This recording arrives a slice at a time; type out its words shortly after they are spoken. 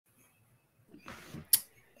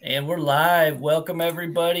And we're live. Welcome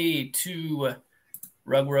everybody to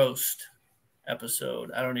RugRoast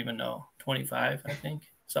episode. I don't even know, 25, I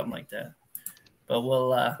think, something like that. But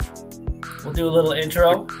we'll do a little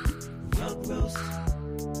intro. RugRoast.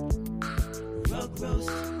 RugRoast.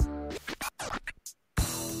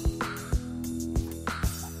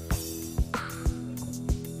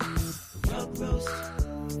 RugRoast.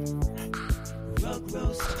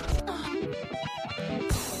 RugRoast.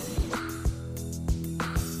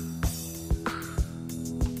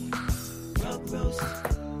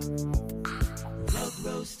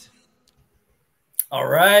 All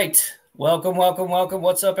right. Welcome.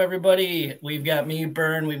 What's up, everybody? We've got me,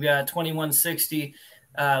 Bern. We've got 2160.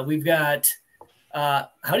 We've got, how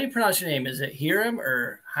do you pronounce your name? Is it Hiram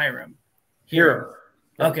or Hiram? Hiram.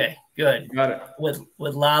 Okay, good. Got it. With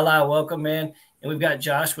Lala, welcome, man. And we've got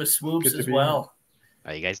Josh with Swoops as well.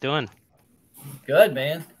 How you guys doing? Good,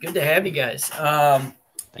 man. Good to have you guys.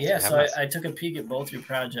 Yeah, so I I took a peek at both your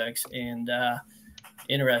projects, and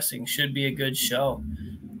interesting. Should be a good show.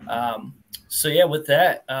 So yeah, with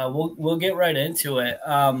that, we'll get right into it.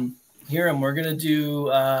 Hiram, we're gonna do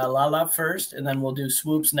Lala first, and then we'll do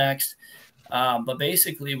Swoops next. But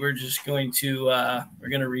basically, we're just going to we're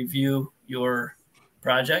gonna review your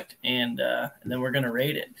project, and then we're gonna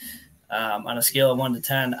rate it on a scale of 1 to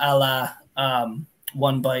 10, a la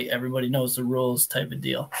one bite. Everybody knows the rules type of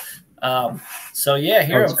deal. So yeah,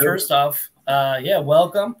 Hiram, first off, yeah,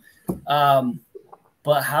 welcome.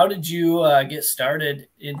 But how did you get started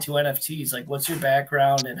into NFTs? Like, what's your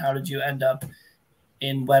background, and how did you end up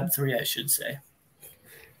in Web3, I should say?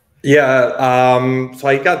 Yeah, so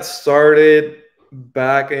I got started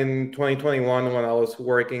back in 2021 when I was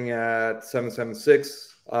working at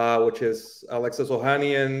 776, which is Alexis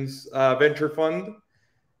Ohanian's venture fund.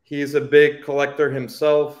 He's a big collector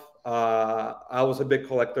himself. I was a big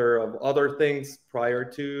collector of other things prior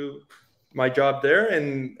to my job there,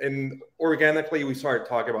 and organically we started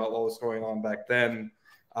talking about what was going on back then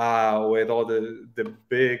with all the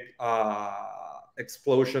big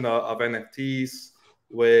explosion of NFTs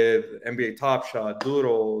with NBA Top Shot,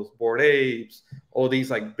 Doodles, Bored Apes, all these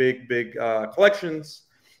like big collections,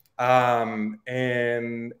 and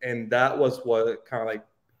that was what kind of like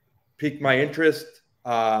piqued my interest,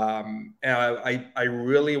 and I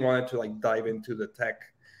really wanted to like dive into the tech.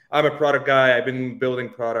 I'm a product guy. I've been building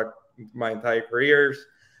product my entire careers,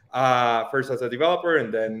 first as a developer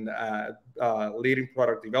and then leading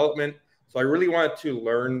product development. So I really wanted to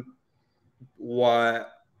learn what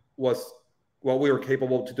we were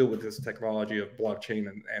capable to do with this technology of blockchain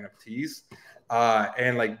and NFTs,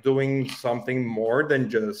 and like doing something more than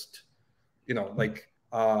just, like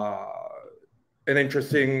an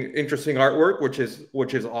interesting artwork, which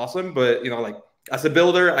is awesome. But like as a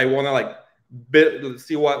builder, I want to like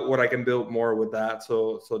see what I can build more with that.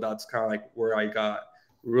 So that's kind of like where I got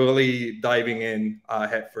really diving in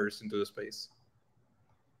head first into the space.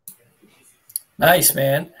 Nice,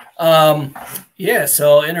 man. Yeah,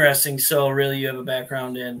 so interesting. So really you have a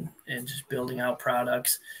background in just building out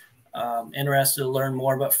products. Interested to learn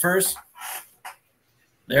more. But first,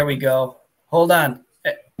 there we go. Hold on.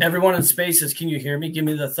 Everyone in Spaces, can you hear me? Give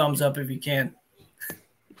me the thumbs up if you can.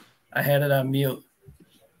 I had it on mute.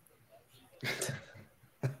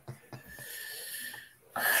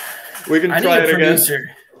 We can try it again.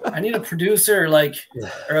 I need a producer, like,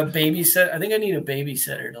 or a babysitter. I think I need a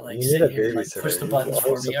babysitter to like sit here and like push the buttons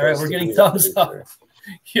for me. All right, we're getting thumbs up.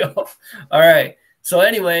 Yo, all right. So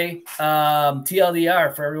anyway,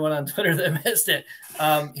 TLDR for everyone on Twitter that missed it.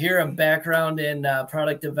 Here, a background in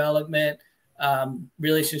product development,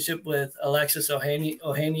 relationship with Alexis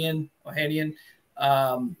Ohanian.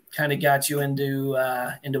 Kind of got you into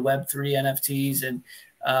Web3 NFTs, and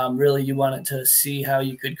really you wanted to see how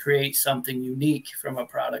you could create something unique from a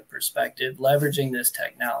product perspective, leveraging this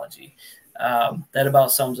technology. That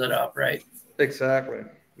about sums it up, right? Exactly.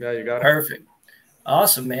 Yeah, you got it. Perfect.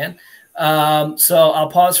 Awesome, man. So I'll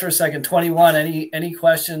pause for a second. 21, any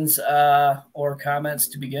questions or comments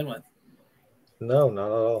to begin with? No, not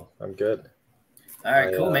at all. I'm good. All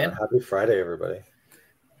right, cool, man. Happy Friday, everybody.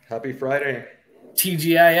 Happy Friday.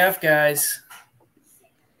 TGIF, guys.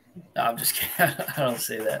 No, I'm just kidding. I don't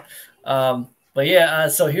say that. But yeah,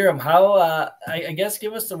 so Hiram, how I guess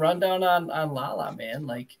give us the rundown on Lala, man.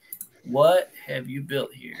 Like, what have you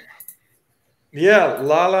built here? Yeah,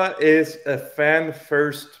 Lala is a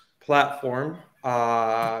fan-first platform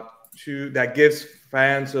that gives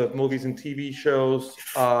fans of movies and TV shows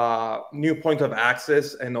new point of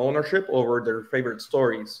access and ownership over their favorite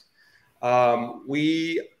stories.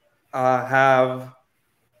 We have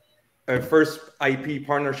a first IP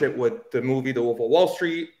partnership with the movie The Wolf of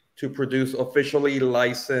Wallstreet to produce officially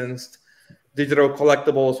licensed digital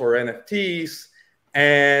collectibles or NFTs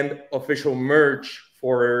and official merch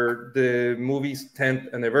for the movie's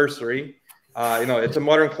 10th anniversary. It's a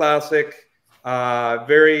modern classic,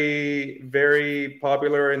 very, very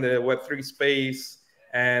popular in the Web3 space,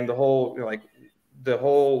 and the whole, the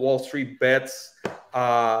whole Wall Street bets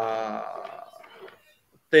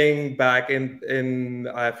thing back in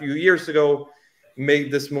a few years ago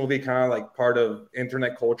made this movie kind of like part of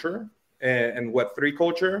internet culture and Web3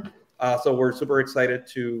 culture. So we're super excited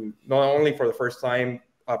to not only for the first time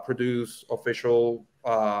produce official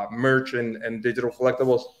merch and digital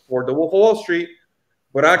collectibles for the Wolf of Wall Street,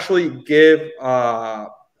 but actually give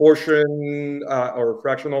portion or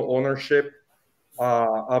fractional ownership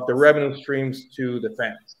of the revenue streams to the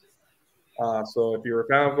fans. So if you're a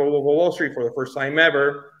fan of Wolf of Wall Street for the first time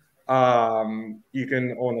ever, you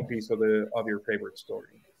can own a piece of your favorite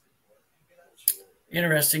story.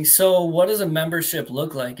 Interesting. So what does a membership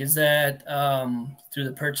look like? Is that through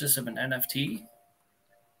the purchase of an NFT?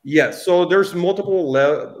 Yes. So there's multiple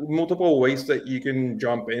ways that you can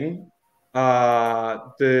jump in.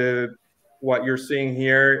 What you're seeing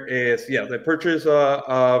here is, the purchase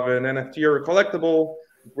of an NFT or a collectible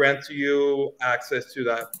grants you access to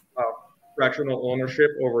that fractional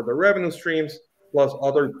ownership over the revenue streams, plus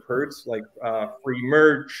other perks like free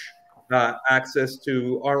merch, access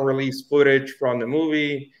to unreleased footage from the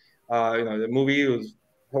movie. The movie was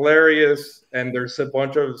hilarious, and there's a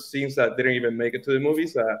bunch of scenes that didn't even make it to the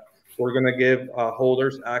movies that we're going to give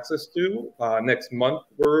holders access to. Next month,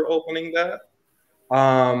 we're opening that.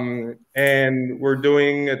 And we're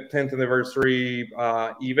doing a 10th anniversary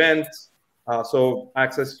event, so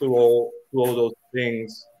access to all those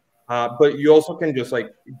things. But you also can just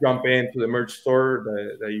jump into the merch store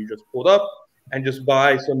that you just pulled up and just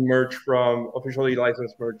buy some merch from officially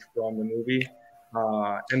licensed merch from the movie.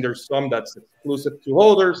 And there's some that's exclusive to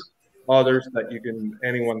holders, others that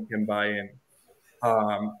anyone can buy in.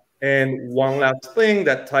 And one last thing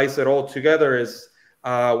that ties it all together is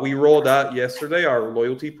we rolled out yesterday our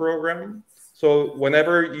loyalty program. So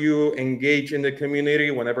whenever you engage in the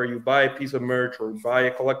community, whenever you buy a piece of merch or buy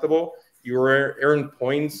a collectible, you earn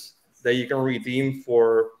points that you can redeem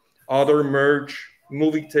for other merch,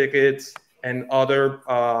 movie tickets, and other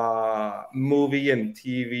movie and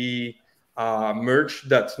TV merch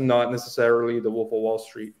that's not necessarily the Wolf of Wall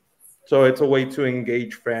Street. So it's a way to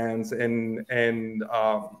engage fans and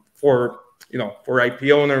for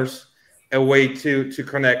IP owners, a way to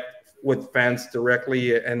connect with fans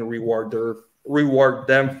directly and reward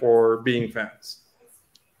them for being fans.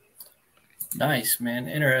 Nice, man.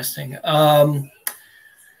 Interesting.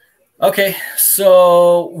 Okay,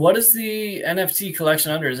 so what is the NFT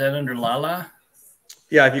collection under? Is that under Lala?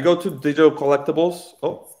 Yeah, if you go to digital collectibles,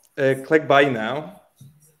 click buy now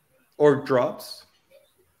or drops,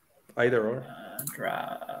 either or.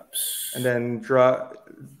 Drops. And then drop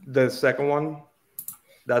the second one.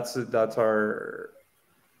 That's our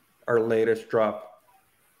latest drop.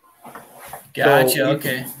 Gotcha. So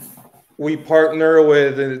okay. We partner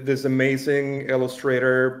with this amazing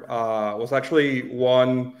illustrator. Was actually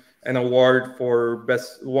won an award for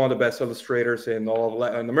one of the best illustrators in all of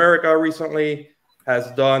Latin America recently.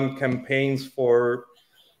 Has done campaigns for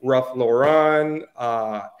Ralph Lauren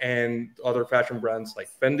and other fashion brands like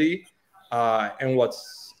Fendi. And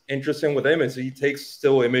what's interesting with him is he takes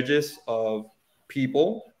still images of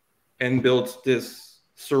people and builds this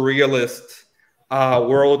surrealist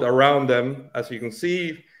world around them, as you can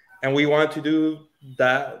see. And we wanted to do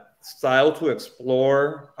that style to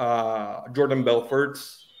explore Jordan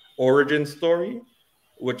Belfort's origin story,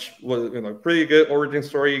 which was a pretty good origin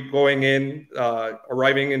story, going in,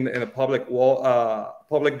 arriving in a public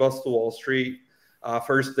bus to Wall Street.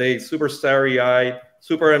 First day, super starry-eyed,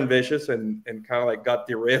 super ambitious, and kind of got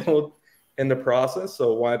derailed in the process.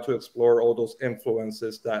 So wanted to explore all those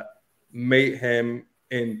influences that made him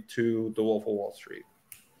into the Wolf of Wall Street.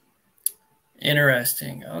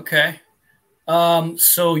 Interesting. Okay.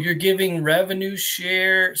 So you're giving revenue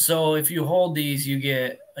share. So if you hold these, you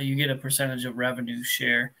get a percentage of revenue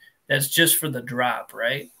share. That's just for the drop,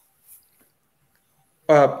 right?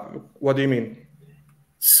 What do you mean?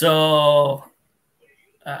 So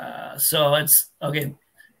it's okay.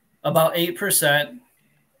 About 8%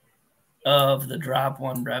 of the drop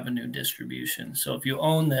one revenue distribution. So if you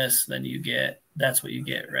own this, then that's what you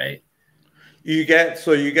get, right? You get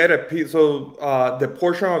a piece. So the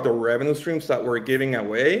portion of the revenue streams that we're giving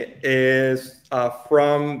away is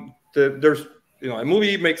from there's a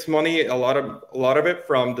movie makes money, a lot of it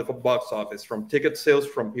from the box office, from ticket sales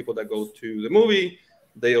from people that go to the movie.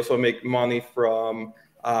 They also make money from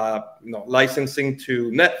licensing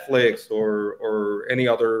to Netflix or any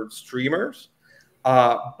other streamers.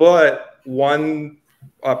 But one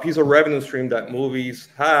piece of revenue stream that movies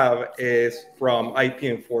have is from IP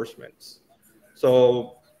enforcements.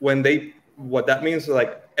 So what that means is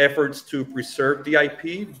like efforts to preserve the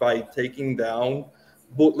IP by taking down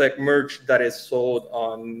bootleg merch that is sold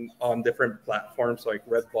on different platforms like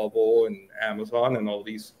Redbubble and Amazon and all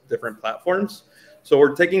these different platforms. So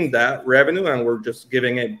we're taking that revenue and we're just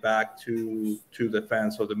giving it back to the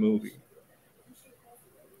fans of the movie.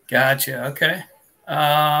 Gotcha. Okay.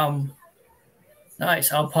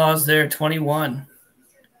 Nice. I'll pause there. 21.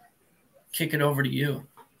 Kick it over to you.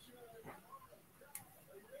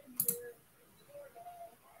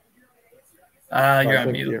 You're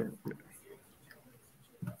on mute.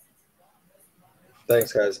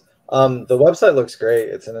 Thanks, guys. The website looks great.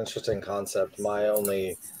 It's an interesting concept. My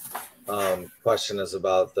only question is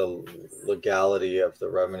about the legality of the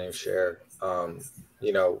revenue share.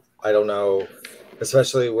 I don't know,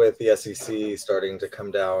 especially with the SEC starting to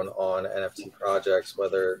come down on NFT projects,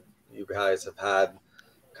 whether you guys have had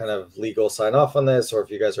kind of legal sign off on this, or if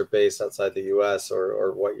you guys are based outside the US,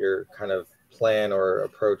 or what your kind of plan or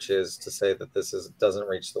approach is to say that this doesn't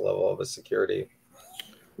reach the level of a security.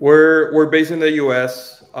 We're based in the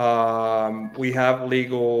US. We have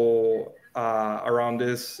legal around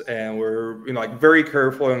this, and we're very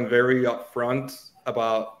careful and very upfront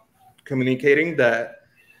about communicating that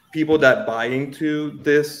people that buy into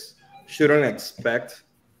this shouldn't expect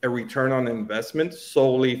a return on investment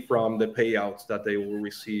solely from the payouts that they will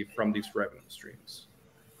receive from these revenue streams.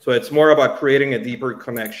 So it's more about creating a deeper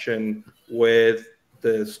connection with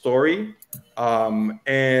the story,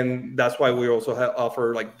 and that's why we also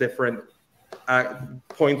offer like different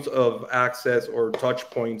points of access or touch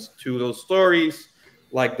points to those stories,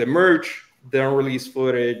 like the merch, the unreleased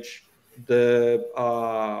footage, the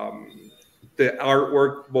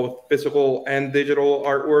artwork, both physical and digital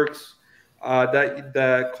artworks that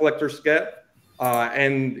the collectors get,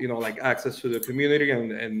 and like access to the community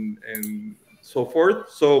and so forth.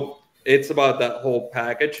 So it's about that whole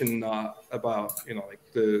package and not about like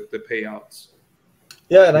the payouts.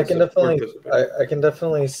 Yeah, and I can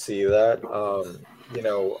definitely see that.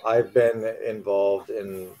 I've been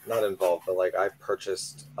not involved, but like I've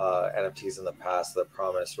purchased NFTs in the past that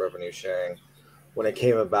promised revenue sharing. When it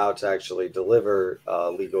came about to actually deliver,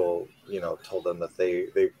 legal, told them that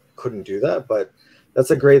they couldn't do that. But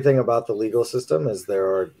that's a great thing about the legal system, is there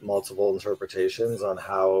are multiple interpretations on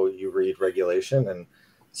how you read regulation. And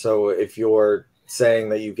so if you're saying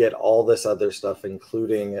that you get all this other stuff,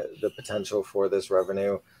 including the potential for this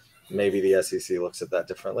revenue, maybe the SEC looks at that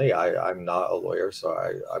differently. I'm not a lawyer, so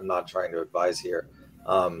I'm not trying to advise here.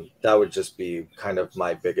 That would just be kind of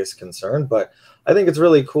my biggest concern. But I think it's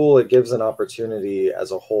really cool. It gives an opportunity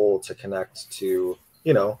as a whole to connect to,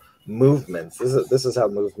 movements. This is how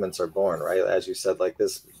movements are born, right? As you said, like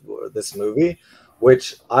this movie,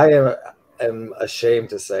 which I am ashamed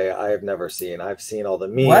to say I have never seen. I've seen all the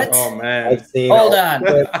memes. What? Oh man! I've seen Hold on.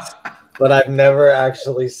 clips, but I've never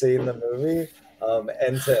actually seen the movie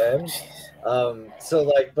end to end.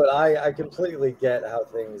 But I completely get how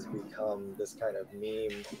things become this kind of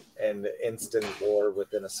meme and instant war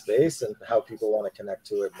within a space, and how people want to connect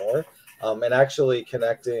to it more. And actually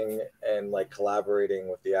connecting and like collaborating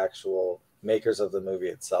with the actual makers of the movie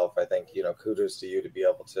itself. I think, kudos to you to be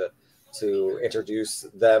able to introduce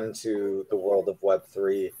them to the world of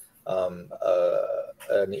Web3, an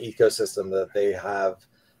ecosystem that they have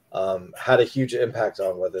had a huge impact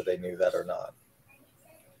on, whether they knew that or not.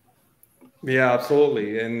 Yeah,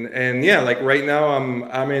 absolutely. And yeah, like right now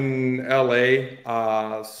I'm in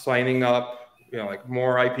LA, signing up, like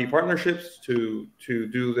more IP partnerships to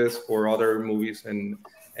do this for other movies and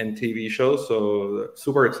TV shows. So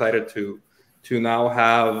super excited to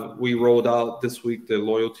now we rolled out this week the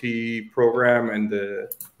loyalty program and the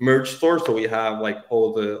merch store. So we have like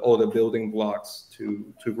all the building blocks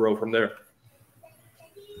to grow from there.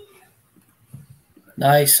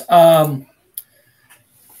 Nice.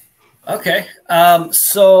 Okay.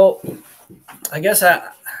 So I guess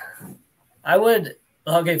I would,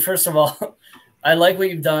 okay, first of all, I like what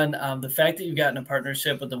you've done. The fact that you've gotten a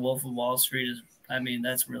partnership with the Wolf of Wallstreet is,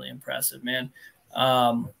 that's really impressive, man.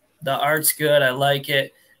 The art's good. I like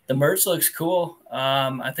it. The merch looks cool.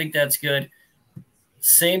 I think that's good.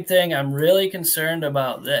 Same thing. I'm really concerned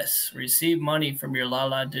about this. Receive money from your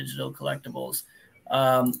Lala digital collectibles.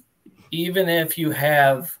 Even if you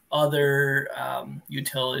have other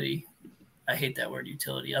utility, I hate that word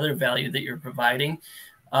utility, other value that you're providing.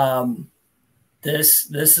 This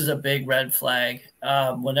is a big red flag.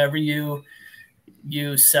 Whenever you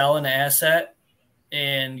sell an asset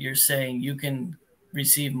and you're saying you can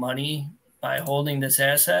receive money by holding this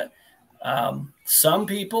asset, some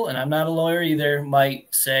people, and I'm not a lawyer either,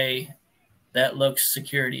 might say that looks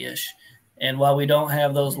security-ish. And while we don't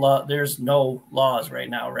have those laws, there's no laws right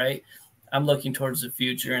now, right? I'm looking towards the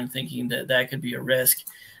future and thinking that that could be a risk.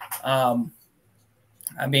 I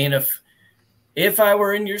mean, if I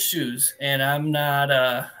were in your shoes, and I'm not,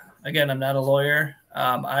 again, I'm not a lawyer,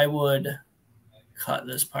 I would cut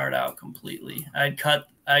this part out completely. I'd cut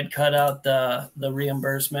out the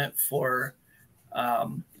reimbursement for,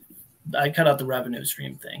 I'd cut out the revenue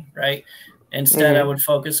stream thing, right? Instead, I would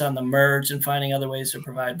focus on the merge and finding other ways to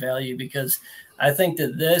provide value, because I think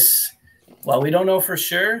that this, while we don't know for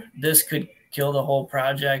sure, this could kill the whole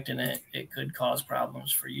project, and it could cause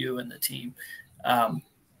problems for you and the team.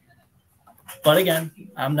 But again,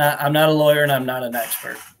 I'm not a lawyer and I'm not an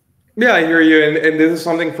expert. Yeah, I hear you, and this is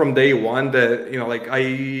something from day one that, you know, like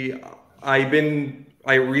I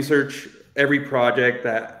research every project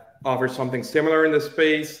that offers something similar in the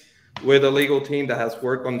space, with a legal team that has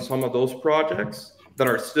worked on some of those projects that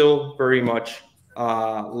are still very much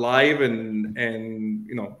live and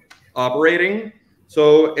you know, operating.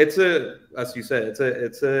 So it's as you said,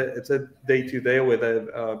 it's a day-to-day with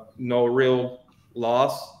no real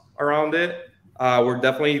loss around it. We're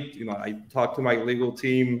definitely, you know, I talk to my legal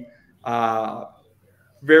team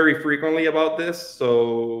very frequently about this.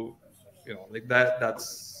 So, you know, like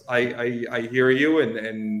that's I hear you,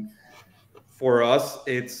 and for us,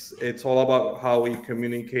 it's all about how we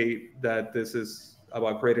communicate that this is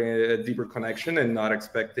about creating a deeper connection and not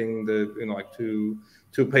expecting the, you know, like to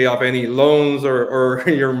pay off any loans or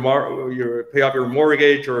your pay off your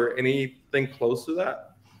mortgage or anything close to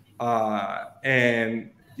that.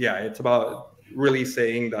 And yeah, it's about really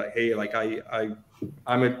saying that, hey, like I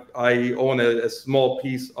own a small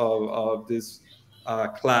piece of this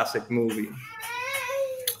classic movie.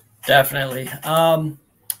 Definitely.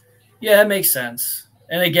 Yeah, it makes sense.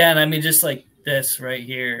 And again, I mean, just like this right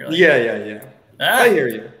here. Like, yeah. I hear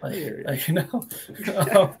you. Like, you know,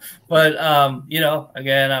 but you know,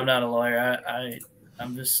 again, I'm not a lawyer.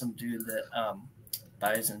 I'm just some dude that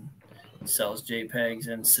buys and sells JPEGs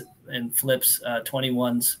and flips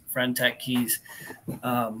 21's friend tech keys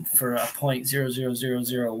for a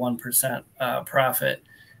 0.00001% profit.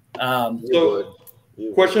 So,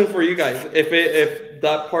 question for you guys: if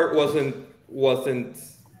that part wasn't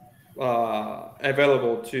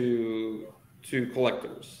available to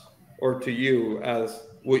collectors or to you, as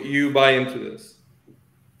would you buy into this?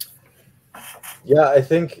 Yeah, I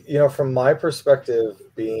think, you know, from my perspective,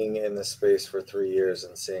 being in the space for 3 years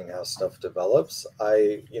and seeing how stuff develops,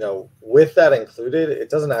 you know, with that included, it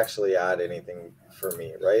doesn't actually add anything for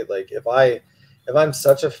me, right? Like if I'm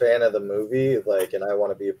such a fan of the movie, like, and I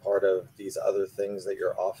want to be a part of these other things that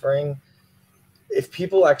you're offering, if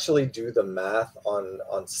people actually do the math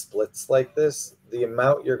on splits like this, the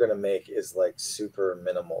amount you're going to make is like super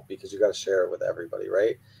minimal, because you got to share it with everybody,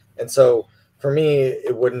 right? And so for me,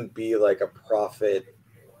 it wouldn't be like a profit.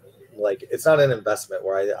 Like, it's not an investment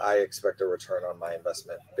where I expect a return on my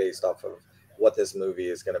investment based off of what this movie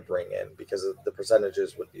is going to bring in, because the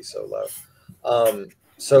percentages would be so low.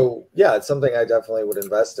 So yeah, it's something I definitely would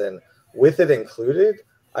invest in. With it included,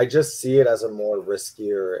 I just see it as a more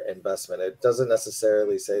riskier investment. It doesn't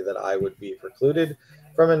necessarily say that I would be precluded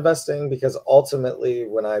from investing, because ultimately,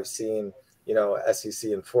 when I've seen, you know,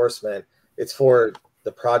 SEC enforcement, it's for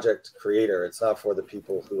the project creator. It's not for the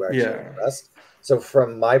people who actually invest. So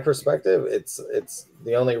from my perspective, it's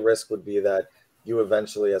the only risk would be that you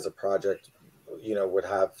eventually, as a project, you know, would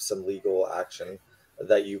have some legal action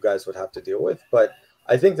that you guys would have to deal with. But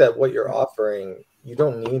I think that what you're offering, you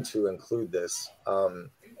don't need to include this,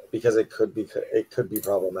 because it could be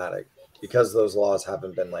problematic, because those laws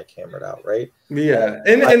haven't been like hammered out, right? Yeah,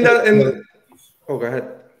 and oh, go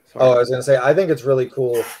ahead. Sorry. Oh, I was gonna say, I think it's really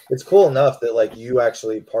cool. It's cool enough that like you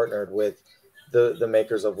actually partnered with the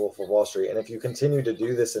makers of Wolf of Wall Street, and if you continue to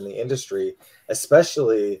do this in the industry,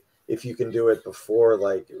 especially if you can do it before,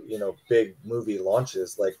 like, you know, big movie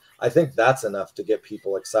launches, like, I think that's enough to get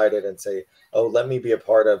people excited and say, oh, let me be a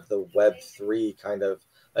part of the Web3 kind of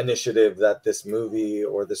initiative that this movie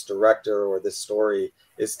or this director or this story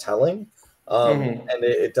is telling. And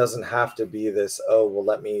it doesn't have to be this, oh, well,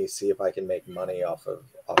 let me see if I can make money off of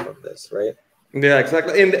this, right? Yeah,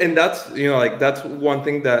 exactly. And that's, you know, like, that's one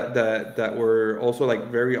thing that we're also like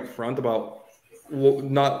very upfront about.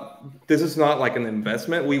 This is not like an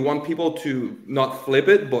investment. We want people to not flip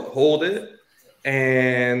it, but hold it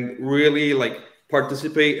and really like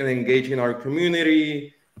participate and engage in our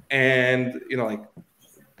community, and, you know, like,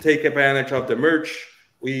 take advantage of the merch.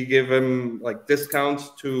 We give them like discounts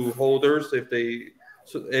to holders if they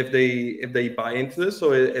So if they buy into this,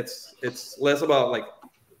 so it's less about like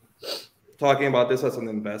talking about this as an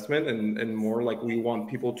investment and more like we want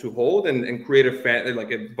people to hold and create a fan,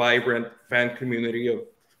 like a vibrant fan community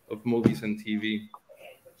of movies and TV.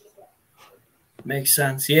 Makes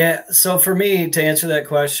sense. Yeah. So for me to answer that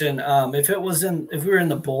question, if we were in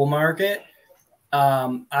the bull market,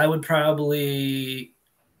 I'd probably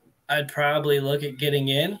look at getting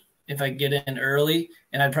in if I get in early,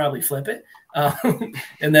 and I'd probably flip it.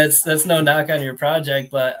 And that's no knock on your project,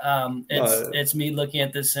 but it's me looking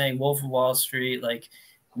at this saying Wolf of Wall Street. Like,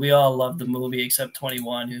 we all love the movie except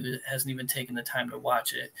 21, who hasn't even taken the time to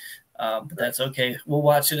watch it. But that's okay. We'll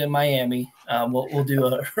watch it in Miami. We'll do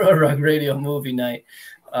a Rug Radio movie night.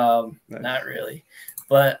 Nice. Not really,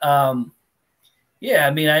 but yeah,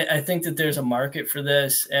 I mean, I think that there's a market for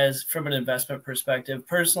this as from an investment perspective.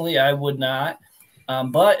 Personally, I would not.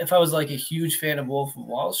 But if I was like a huge fan of Wolf of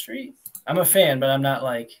Wall Street, I'm a fan, but I'm not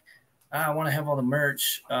like, I want to have all the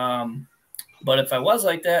merch. But if I was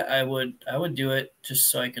like that, I would do it just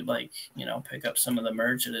so I could, like, you know, pick up some of the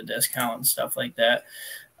merch at a discount and stuff like that.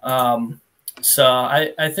 So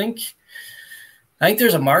I think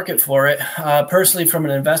there's a market for it. Personally, from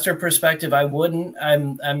an investor perspective, I wouldn't.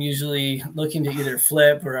 I'm usually looking to either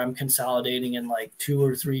flip, or I'm consolidating in like 2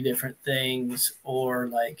 or 3 different things, or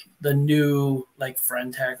like the new like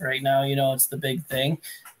friend tech right now. You know, it's the big thing.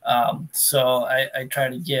 So I try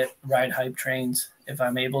to ride hype trains if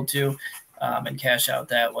I'm able to, and cash out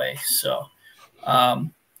that way. So,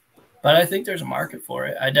 but I think there's a market for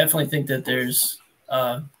it. I definitely think that there's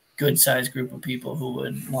a good sized group of people who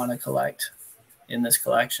would want to collect in this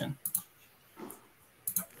collection.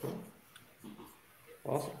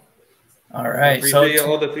 Awesome. All right. Appreciate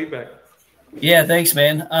all the feedback. Yeah, thanks,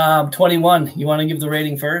 man. 21, you want to give the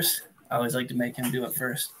rating first? I always like to make him do it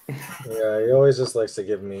first. Yeah, he always just likes to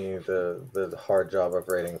give me the hard job of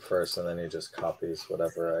rating first, and then he just copies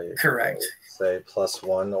whatever I say,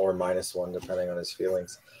 +1 or -1, depending on his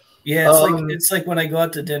feelings. Yeah, it's like when I go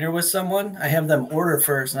out to dinner with someone, I have them order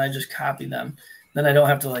first, and I just copy them. Then I don't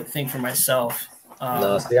have to like think for myself.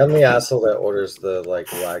 No, see, I'm the asshole that orders the like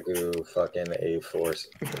Wagyu fucking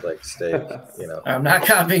A4 like steak, you know. I'm not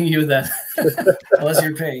copying you then, unless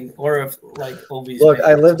you're paying, or if like Obi's Look, paying.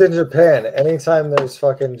 I lived in Japan. Anytime there's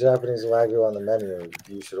fucking Japanese Wagyu on the menu,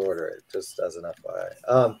 you should order it, just as an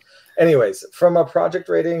FYI. Anyways, from a project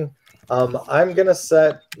rating, I'm gonna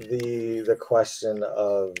set the question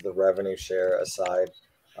of the revenue share aside,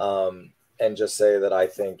 and just say that I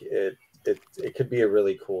think it could be a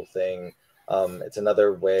really cool thing. It's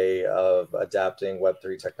another way of adapting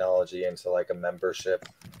Web3 technology into like a membership,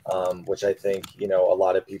 which I think, you know, a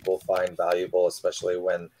lot of people find valuable, especially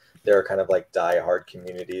when there are kind of like diehard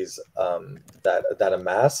communities that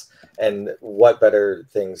amass. And what better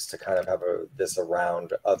things to kind of have this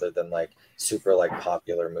around other than like super like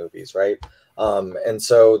popular movies, right? And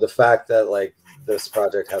so the fact that like this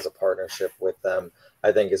project has a partnership with them,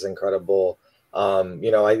 I think is incredible.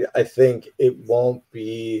 You know, I think it won't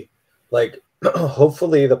be like,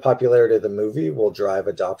 hopefully the popularity of the movie will drive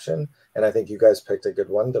adoption. And I think you guys picked a good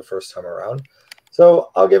one the first time around.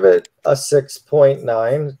 So I'll give it a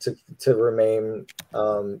 6.9 to remain,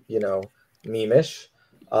 you know, meme-ish.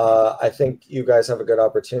 I think you guys have a good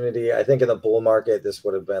opportunity. I think in the bull market, this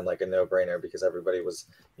would have been like a no-brainer because everybody was,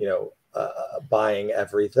 you know, buying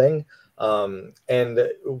everything.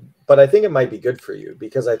 But I think it might be good for you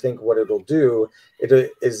because I think what it'll do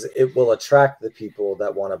it will attract the people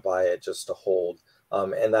that want to buy it just to hold.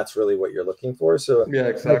 And that's really what you're looking for. So yeah,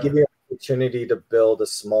 exactly. Give you an opportunity to build a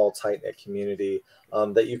small, tight-knit community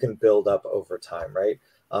that you can build up over time, right?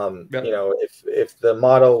 You know, if the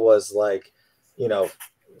model was like, you know,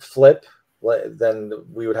 flip, then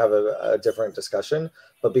we would have a different discussion.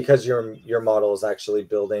 But because your model is actually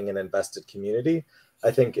building an invested community, I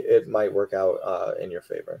think it might work out in your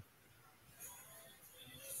favor.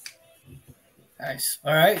 Nice.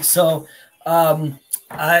 All right. So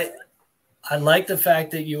I like the fact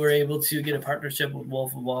that you were able to get a partnership with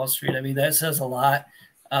Wolf of Wall Street. I mean, that says a lot.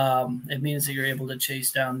 It means that you're able to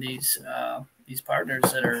chase down these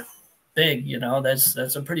partners that are big. You know,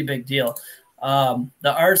 that's a pretty big deal.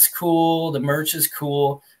 The art's cool. The merch is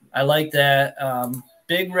cool. I like that.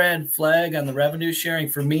 Big red flag on the revenue sharing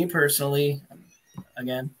for me personally.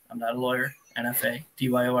 Again, I'm not a lawyer, NFA,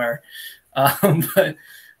 DYOR. But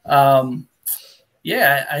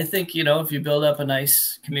yeah, I think, you know, if you build up a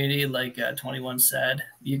nice community like 21 said,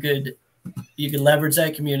 you could leverage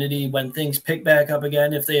that community when things pick back up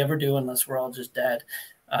again, if they ever do, unless we're all just dead.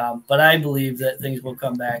 But I believe that things will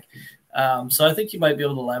come back. So I think you might be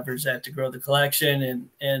able to leverage that to grow the collection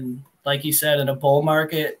and like you said, in a bull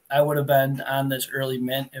market, I would have been on this early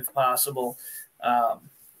mint if possible,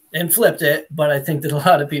 and flipped it. But I think that a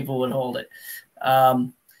lot of people would hold it.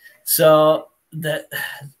 So that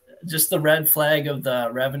just the red flag of the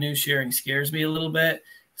revenue sharing scares me a little bit.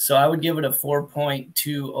 So I would give it a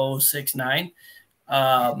 4.2069.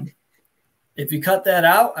 If you cut that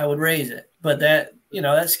out, I would raise it. But that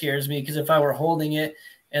scares me, because if I were holding it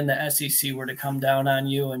and the SEC were to come down on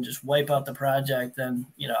you and just wipe out the project, then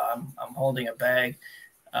I'm holding a bag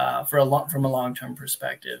from a long-term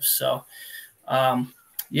perspective. So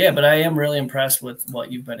but I am really impressed with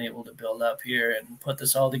what you've been able to build up here and put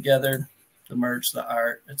this all together. The merch, the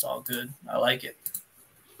art, it's all good. I like it.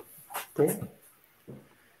 Cool.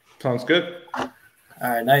 Sounds good. All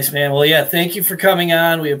right, nice, man. Well, yeah, thank you for coming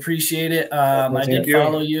on. We appreciate it. I did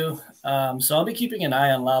follow you. So I'll be keeping an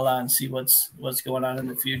eye on Lala and see what's going on in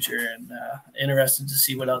the future, and interested to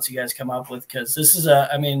see what else you guys come up with, because this is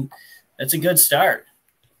it's a good start.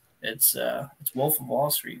 It's Wolf of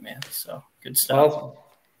Wallstreet, man. So good stuff.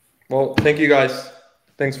 Well, thank you guys.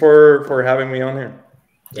 Thanks for having me on here.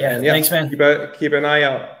 Yeah, thanks, man. Keep an eye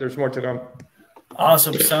out. There's more to come.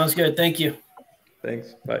 Awesome. Sounds good. Thank you.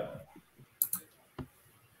 Thanks. Bye.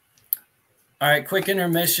 All right, quick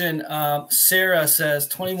intermission. Sarah says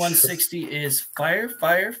 2160 is fire,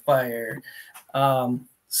 fire, fire. So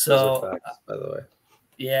those are facts, by the way.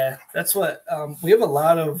 Yeah, that's what we have a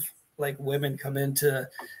lot of women come into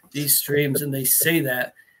these streams and they say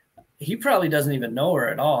that. He probably doesn't even know her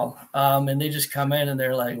at all. And they just come in and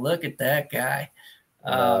they're like, look at that guy.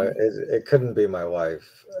 No, it couldn't be my wife.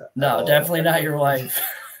 No, definitely not your wife.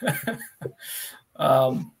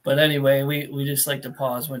 But anyway, we just like to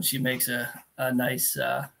pause when she makes a nice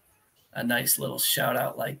little shout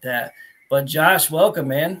out like that. But Josh, welcome,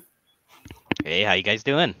 man. Hey, how you guys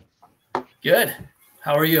doing? Good.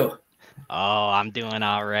 How are you? Oh, I'm doing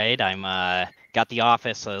all right. I'm got the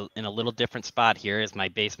office in a little different spot here, as my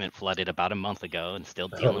basement flooded about a month ago, and still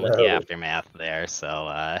dealing with the aftermath there.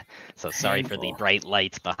 So sorry for the bright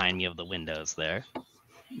lights behind me of the windows there.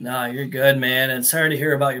 No, you're good, man. And sorry to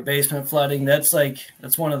hear about your basement flooding. That's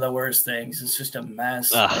one of the worst things. It's just a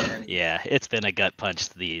mess. Yeah, it's been a gut punch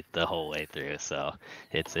the whole way through. So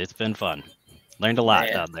it's been fun. Learned a lot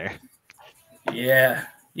down there. Yeah,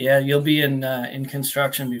 you'll be in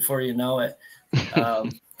construction before you know it.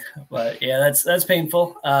 But yeah, that's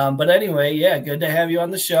painful. But anyway, yeah, good to have you on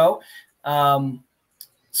the show.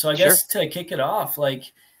 So I guess to kick it off,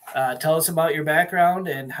 tell us about your background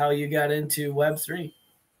and how you got into Web3.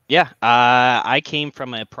 Yeah, I came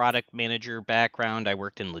from a product manager background. I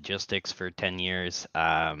worked in logistics for 10 years.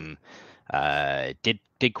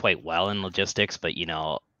 Did quite well in logistics, but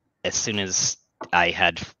as soon as I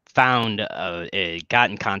had got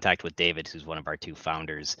in contact with David, who's one of our two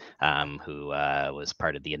founders, who was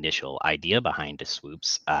part of the initial idea behind the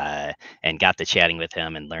swoops, and got to chatting with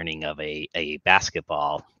him and learning of a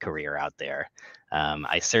basketball career out there.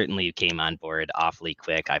 I certainly came on board awfully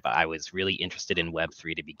quick. I was really interested in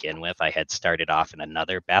Web3 to begin with. I had started off in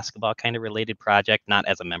another basketball kind of related project, not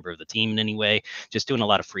as a member of the team in any way, just doing a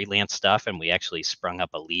lot of freelance stuff. And we actually sprung up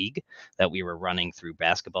a league that we were running through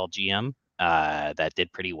Basketball GM. That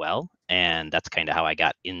did pretty well, and that's kind of how I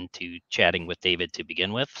got into chatting with David to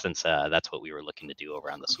begin with, since that's what we were looking to do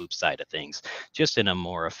over on the swoop side of things, just in a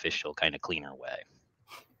more official, kind of cleaner way.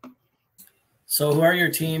 So who are your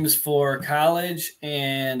teams for college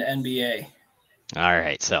and NBA? All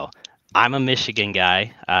right, so I'm a Michigan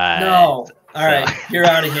guy. No. All right, you're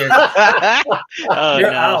out of here.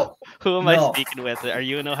 You're out. Who am I speaking with? Are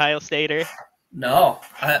you an Ohio Stater? No,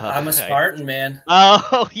 I'm a Spartan, man.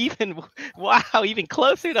 Oh, even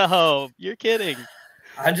closer to home. You're kidding.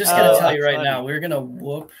 I'm just going to tell you right now, we're going to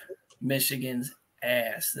whoop Michigan's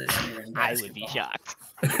ass this year in basketball. I would be shocked.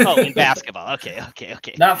 Oh, in basketball. Okay.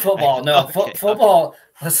 Not football. No, football.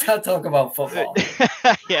 Let's not talk about football.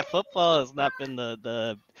 Yeah, football has not been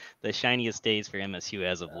the shiniest days for MSU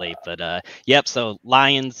as of late. But yep. So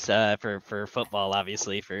Lions for football,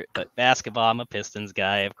 obviously. But basketball, I'm a Pistons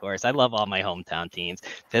guy, of course. I love all my hometown teams.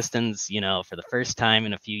 Pistons, for the first time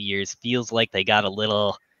in a few years, feels like they got a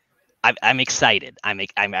little. I'm excited.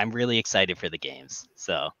 I'm really excited for the games.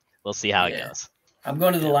 So we'll see how it goes. I'm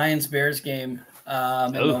going to the Lions-Bears game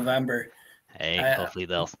in November. Hey, hopefully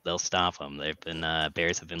they'll stop them. They've been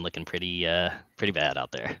Bears have been looking pretty bad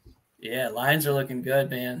out there. Yeah, Lions are looking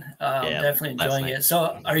good, man. Definitely enjoying it.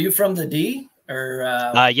 So, are you from the D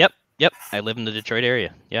or? Yep. I live in the Detroit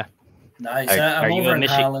area. Yeah. Nice. I'm over in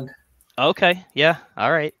Holland. Okay. Yeah.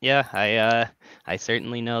 All right. Yeah. I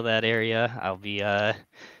certainly know that area. I'll be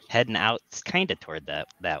heading out kind of toward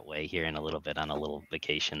that way here in a little bit on a little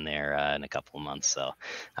vacation there in a couple of months. So,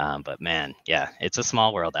 but man, yeah, it's a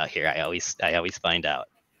small world out here. I always find out.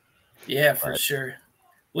 Yeah, for sure.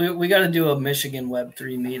 We got to do a Michigan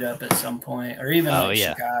Web3 meetup at some point, or even like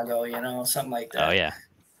Chicago, you know, something like that. Oh yeah.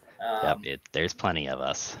 There's plenty of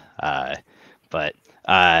us. But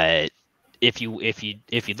if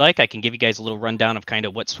you'd like, I can give you guys a little rundown of kind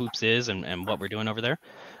of what Swoops is and what we're doing over there.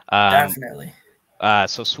 Definitely.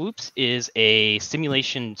 So Swoops is a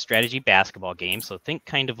simulation strategy basketball game. So think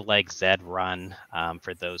kind of like Zed Run,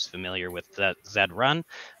 for those familiar with Zed Run,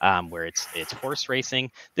 where it's horse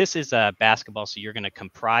racing. This is basketball, so you're going to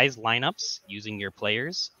comprise lineups using your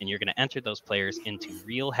players, and you're going to enter those players into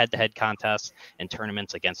real head-to-head contests and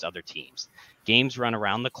tournaments against other teams. Games run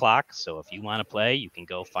around the clock, so if you want to play, you can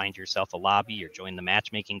go find yourself a lobby or join the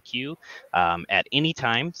matchmaking queue at any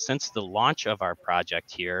time. Since the launch of our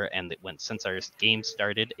project here, and since our game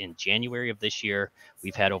started in January of this year,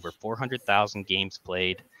 we've had over 400,000 games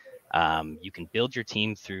played. You can build your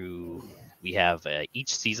team through. We have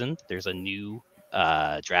each season there's a new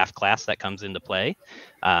draft class that comes into play.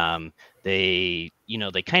 They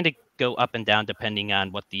kind of go up and down depending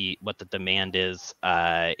on what the demand is,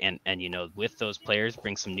 and with those players,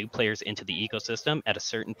 bring some new players into the ecosystem. At a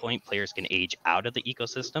certain point, players can age out of the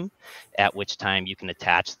ecosystem, at which time you can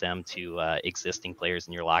attach them to existing players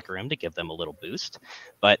in your locker room to give them a little boost.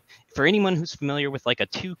 But for anyone who's familiar with like a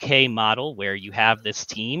 2K model where you have this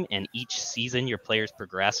team and each season your players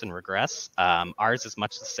progress and regress, ours is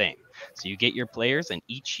much the same. So you get your players, and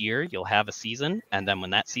each year you'll have a season, and then when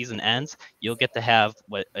that season ends, you'll get to have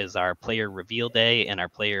what is our player reveal day and our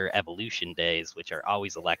player evolution days, which are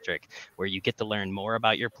always electric, where you get to learn more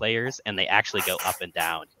about your players, and they actually go up and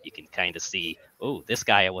down. You can kind of see, oh, this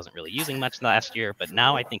guy I wasn't really using much last year, but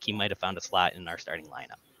now I think he might have found a slot in our starting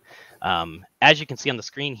lineup. As you can see on the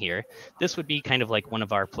screen here, this would be kind of like one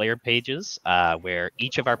of our player pages, where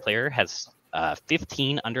each of our player has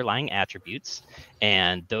 15 underlying attributes,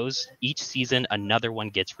 and those each season another one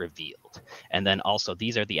gets revealed. And then also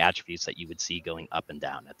these are the attributes that you would see going up and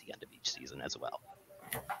down at the end of each season as well.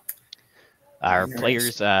 Our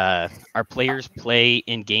players play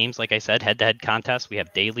in games, like I said, head-to-head contests. We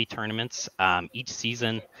have daily tournaments each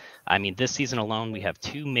season. I mean, this season alone, we have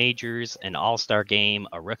 2 majors, an all-star game,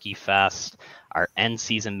 a rookie fest, our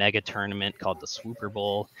end-season mega tournament called the Swooper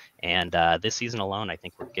Bowl. And this season alone, I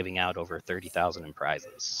think we're giving out over 30,000 in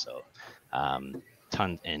prizes. So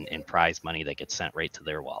ton in prize money that gets sent right to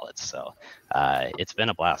their wallets. So it's been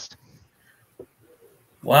a blast.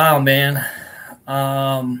 Wow, man.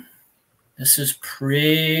 This is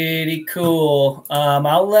pretty cool.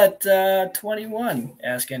 I'll let 21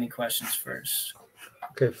 ask any questions first.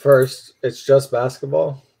 Okay, first, it's just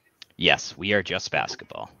basketball? Yes, we are just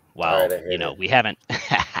basketball. Well, right,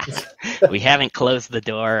 we haven't closed the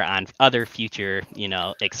door on other future,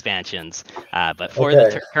 expansions. But for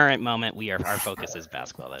the current moment, our focus is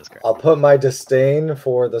basketball. That is correct. I'll put my disdain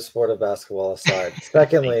for the sport of basketball aside.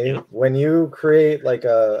 Secondly, when you create like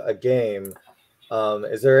a game,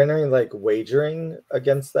 is there any like wagering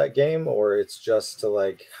against that game, or it's just to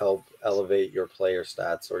like help elevate your player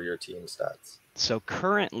stats or your team stats? So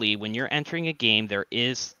currently, when you're entering a game,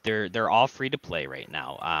 they're all free to play right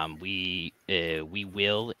now. We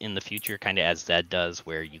will in the future, kind of as Zed does,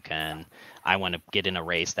 where you can, I want to get in a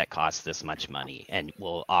race that costs this much money, and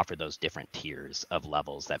we'll offer those different tiers of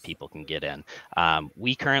levels that people can get in.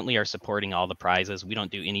 We currently are supporting all the prizes. We don't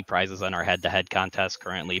do any prizes on our head-to-head contest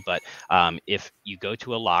currently, but if you go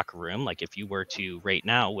to a locker room, like if you were to right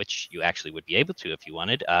now, which you actually would be able to if you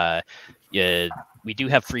wanted, we do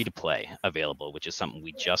have free to play available, which is something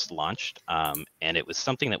we just launched. And it was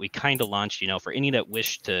something that we kind of launched, for any that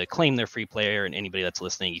wish to claim their free player, and anybody that's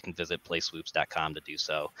listening, you can visit playswoops.com to do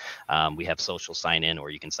so. We have social sign in, or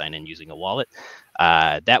you can sign in using a wallet.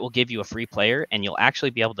 That will give you a free player, and you'll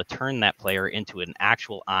actually be able to turn that player into an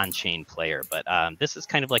actual on-chain player. But this is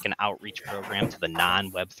kind of like an outreach program to the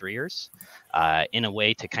non-Web3ers, in a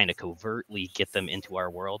way to kind of covertly get them into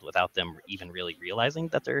our world without them even really realizing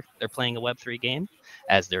that they're playing a Web3 game,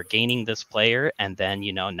 as they're gaining this player. And then,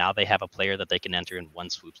 now they have a player that they can enter in one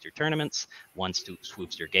Swoopster tournaments, one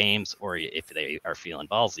Swoopster games, or if they are feeling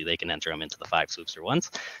ballsy, they can enter them into the 5 Swoopster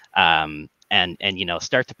ones. And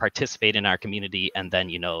start to participate in our community, and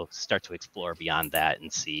then start to explore beyond that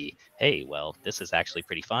and see, hey, well, this is actually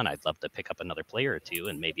pretty fun. I'd love to pick up another player or two,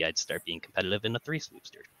 and maybe I'd start being competitive in a 3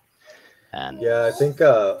 Swoopster. And yeah, I think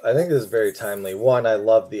this is very timely. One, I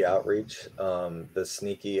love the outreach, the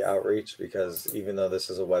sneaky outreach, because even though this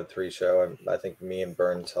is a Web3 show, I think me and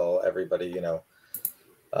Byrne tell everybody,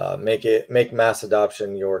 make mass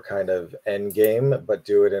adoption your kind of end game, but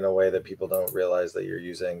do it in a way that people don't realize that you're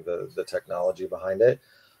using the technology behind it.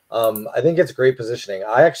 I think it's great positioning.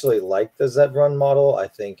 I actually like the Zed Run model. I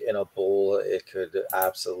think in a bull, it could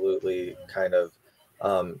absolutely kind of,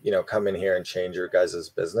 come in here and change your guys'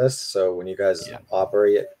 business. So when you guys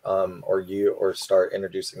operate, or start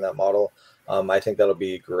introducing that model, I think that'll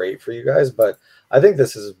be great for you guys. But I think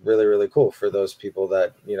this is really, really cool for those people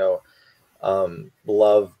that,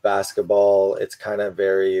 love basketball. It's kind of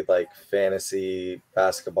very like fantasy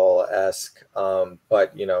basketball-esque,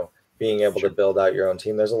 but being able to build out your own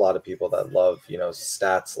team. There's a lot of people that love,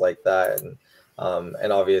 stats like that.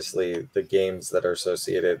 And obviously the games that are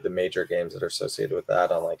associated, the major games that are associated with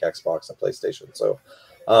that on like Xbox and PlayStation. So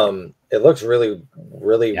it looks really,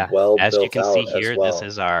 really well as built you can out see here, as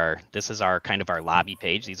well. this is our kind of our lobby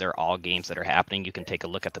page. These are all games that are happening. You can take a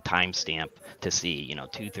look at the timestamp to see,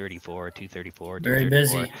 234, 234, Very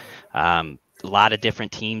busy. A lot of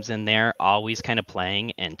different teams in there, always kind of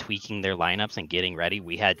playing and tweaking their lineups and getting ready.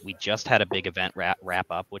 We just had a big event wrap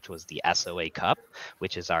up, which was the SOA Cup,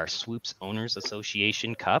 which is our Swoops Owners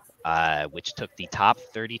Association Cup, which took the top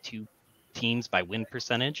 32 teams by win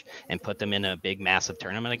percentage and put them in a big massive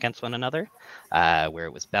tournament against one another, where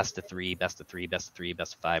it was best of 3, best of 3, best of 3,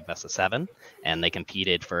 best of 5, best of 7, and they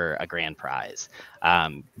competed for a grand prize.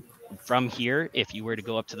 From here, if you were to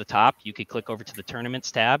go up to the top, you could click over to the tournaments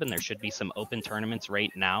tab, and there should be some open tournaments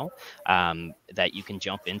right now that you can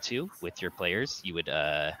jump into with your players. You would,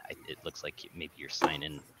 it looks like maybe you're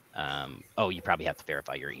signing. You probably have to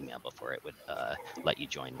verify your email before it would let you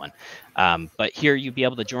join one. But here you'd be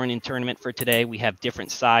able to join in tournament for today. We have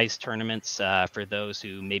different size tournaments for those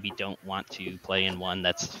who maybe don't want to play in one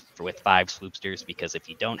that's with 5 swoopsters, because if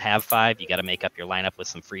you don't have 5, you got to make up your lineup with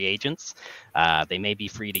some free agents. They may be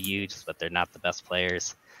free to use, but they're not the best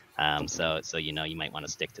players. So you might want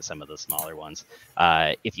to stick to some of the smaller ones.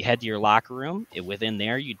 If you head to your locker room, within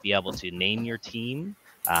there, you'd be able to name your team.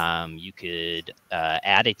 You could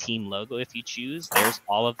add a team logo if you choose. There's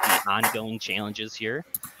all of the ongoing challenges here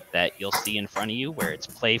that you'll see in front of you, where it's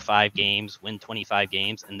play 5 games, win 25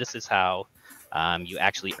 games, and this is how you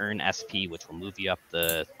actually earn SP, which will move you up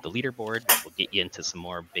the leaderboard, which will get you into some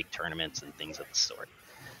more big tournaments and things of the sort.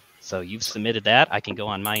 So you've submitted that. I can go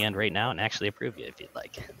on my end right now and actually approve you if you'd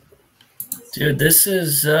like. Dude, this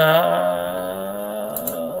is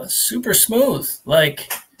super smooth.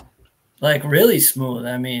 Like really smooth.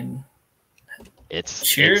 I mean,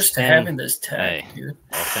 cheers to having this tech, dude.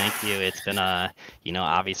 Well, thank you. It's been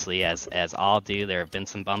obviously as all do, there have been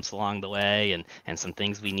some bumps along the way and some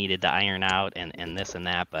things we needed to iron out and this and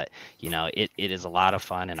that, but it is a lot of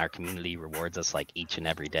fun, and our community rewards us like each and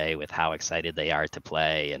every day with how excited they are to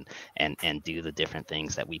play and do the different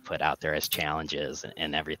things that we put out there as challenges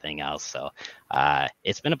and everything else. So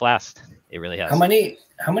it's been a blast. It really has. How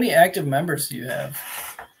many active members do you have?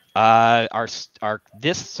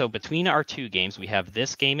 So between our 2 games, we have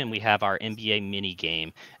this game and we have our NBA mini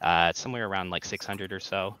game, somewhere around like 600 or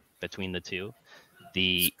so between the 2.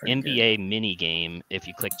 The NBA mini game, if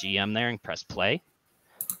you click GM there and press play,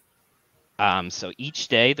 so each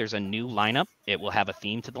day there's a new lineup. It will have a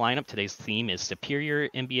theme to the lineup. Today's theme is Superior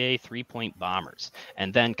NBA 3-point Bombers.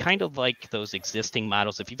 And then kind of like those existing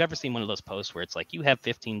models, if you've ever seen one of those posts where it's like you have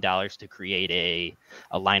 $15 to create a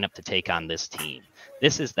lineup to take on this team.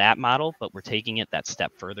 This is that model, but we're taking it that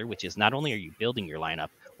step further, which is not only are you building your lineup,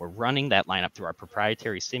 we're running that lineup through our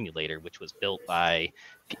proprietary simulator, which was built by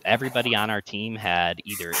everybody on our team had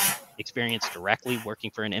either experience directly working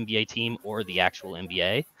for an NBA team or the actual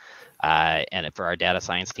NBA. And for our data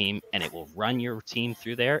science team, and it will run your team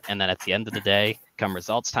through there. And then at the end of the day, come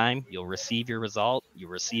results time, you'll receive your result, you'll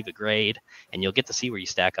receive a grade, and you'll get to see where you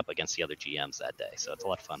stack up against the other GMs that day. So it's a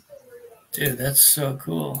lot of fun. Dude, that's so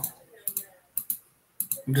cool.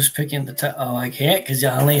 I'm just picking the top. Oh, I can't because you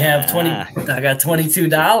only have 20. I got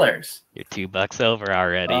 $22. You're $2 over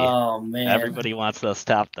already. Oh, man. Everybody wants those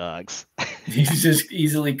top dogs. You just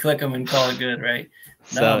easily click them and call it good, right?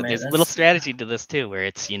 So there's a little strategy to this too, where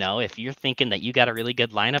it's, if you're thinking that you got a really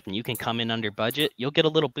good lineup and you can come in under budget, you'll get a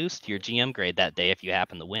little boost to your GM grade that day if you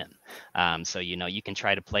happen to win. So, you can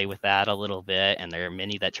try to play with that a little bit, and there are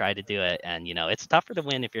many that try to do it. And, it's tougher to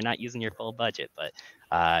win if you're not using your full budget, but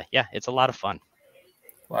yeah, it's a lot of fun.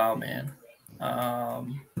 Wow, man.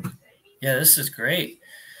 Yeah, this is great.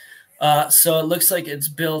 So it looks like it's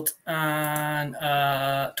built on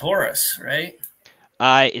Taurus, right?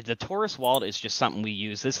 The Taurus wallet is just something we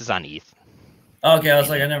use. This is on ETH. Okay, I was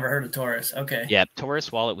like, I never heard of Taurus. Okay. Yeah,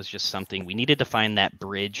 Taurus Wallet was just something we needed to find that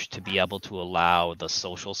bridge to be able to allow the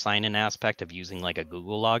social sign-in aspect of using like a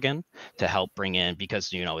Google login to help bring in,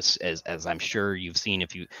 because as I'm sure you've seen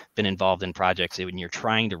if you've been involved in projects, when you're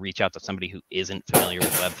trying to reach out to somebody who isn't familiar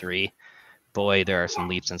with Web3, boy, there are some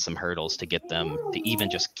leaps and some hurdles to get them to even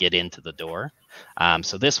just get into the door.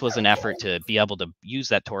 So this was an effort to be able to use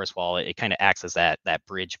that Taurus wallet. It kind of acts as that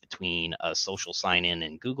bridge between a social sign-in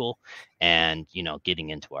in Google and getting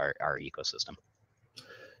into our ecosystem.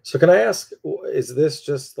 So can I ask, is this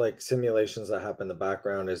just like simulations that happen in the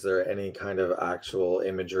background? Is there any kind of actual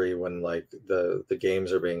imagery when like the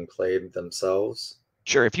games are being played themselves?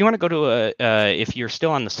 Sure. If you want to go to if you're still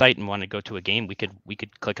on the site and want to go to a game, we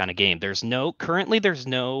could click on a game. Currently there's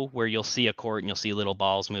no where you'll see a court and you'll see little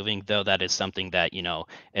balls moving, though that is something that, in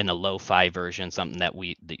a lo-fi version, something that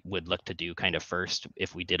we would look to do kind of first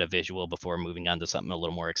if we did a visual before moving on to something a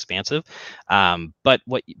little more expansive. But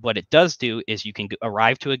what it does do is you can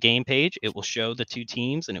arrive to a game page. It will show the two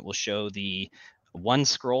teams and it will show the one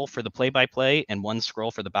scroll for the play-by-play and one scroll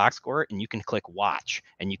for the box score, and you can click watch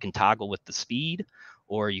and you can toggle with the speed,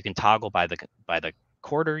 or you can toggle by the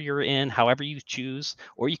quarter you're in, however you choose,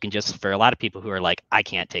 or you can just, for a lot of people who are like, I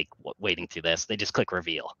can't take waiting through this, they just click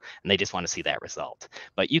reveal and they just want to see that result.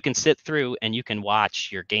 But you can sit through and you can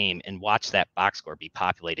watch your game and watch that box score be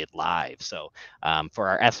populated live. So for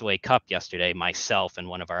our SOA Cup yesterday, myself and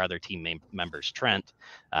one of our other team members, Trent,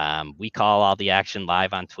 we call all the action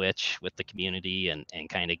live on Twitch with the community and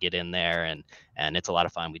kind of get in there, and it's a lot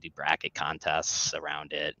of fun. We do bracket contests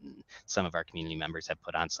around it, and some of our community members have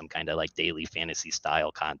put on some kind of like daily fantasy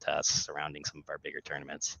style contests surrounding some of our bigger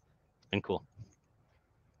tournaments. It's been cool.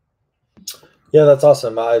 Yeah, that's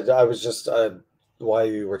awesome. I was just while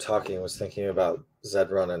you were talking, was thinking about Zed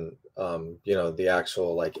Run and the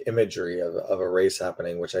actual like imagery of a race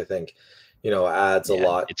happening, which I think adds a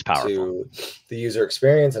lot to the user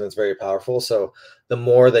experience, and it's very powerful. So the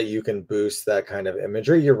more that you can boost that kind of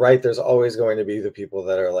imagery, you're right, there's always going to be the people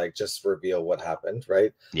that are like, just reveal what happened,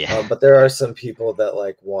 right? Yeah. But there are some people that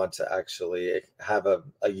like want to actually have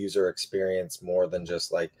a user experience more than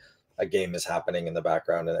just like a game is happening in the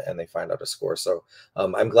background and they find out a score. So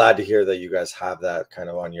I'm glad to hear that you guys have that kind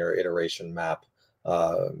of on your iteration map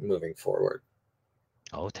moving forward.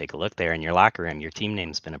 Oh, take a look there in your locker room. Your team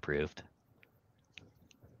name's been approved.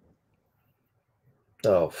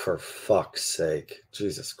 Oh, for fuck's sake.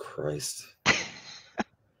 Jesus Christ.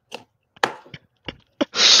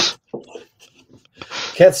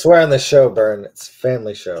 Can't swear on the show, Burn. It's a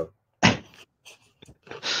family show.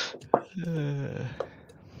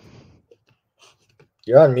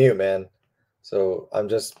 You're on mute, man. So I'm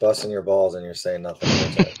just busting your balls and you're saying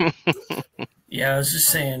nothing. Yeah, I was just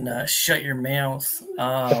saying, shut your mouth.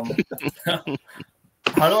 How do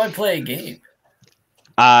I play a game?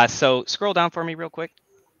 So scroll down for me real quick.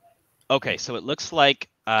 Okay, so it looks like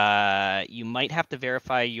you might have to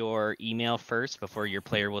verify your email first before your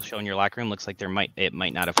player will show in your locker room. Looks like it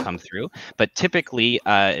might not have come through, but typically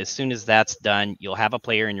as soon as that's done, you'll have a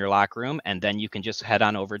player in your locker room, and then you can just head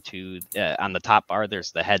on over to on the top bar.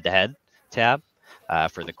 There's the head-to-head tab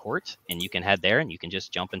for the court, and you can head there and you can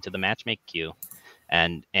just jump into the matchmaking queue.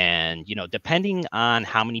 And depending on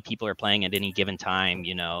how many people are playing at any given time,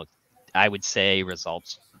 I would say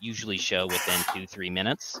results usually show within 2-3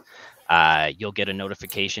 minutes. You'll get a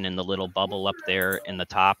notification in the little bubble up there in the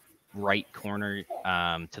top right corner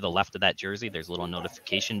to the left of that jersey. There's a little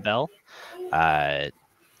notification bell. Right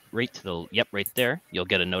there. You'll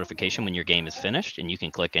get a notification when your game is finished, and you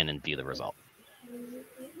can click in and view the result.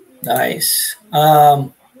 Nice.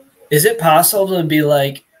 Is it possible to be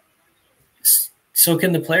like, so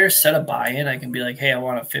can the players set a buy-in? I can be like, hey, I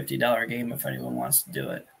want a $50 game if anyone wants to do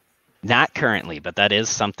it. Not currently, but that is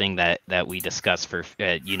something that we discuss for,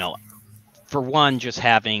 for one, just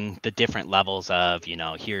having the different levels of,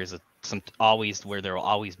 here's some always where there will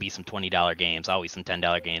always be some $20 games, always some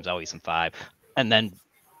 $10 games, always some $5. And then,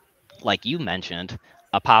 like you mentioned,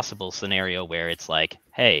 a possible scenario where it's like,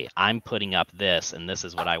 hey, I'm putting up this, and this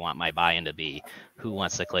is what I want my buy-in to be. Who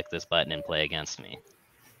wants to click this button and play against me?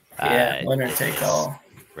 Yeah, winner take all.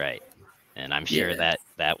 Right. And I'm sure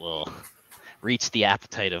that will reach the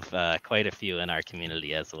appetite of quite a few in our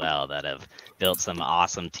community as well that have built some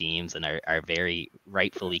awesome teams and are very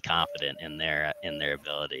rightfully confident in their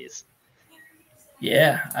abilities.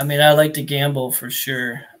 Yeah, I mean, I like to gamble for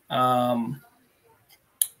sure.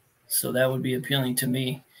 So that would be appealing to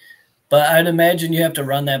me. But I'd imagine you have to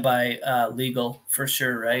run that by legal for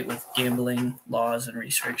sure, right? With gambling laws and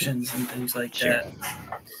restrictions and things like that.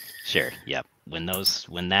 Sure. Yep.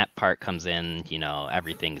 When that part comes in,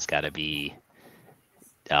 everything's got to be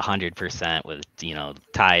 100% with, you know,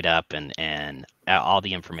 tied up, and all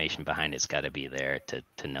the information behind it's got to be there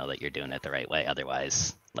to know that you're doing it the right way.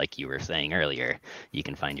 Otherwise, like you were saying earlier, you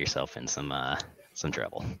can find yourself in some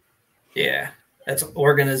trouble. Yeah, that's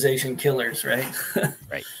organization killers, right?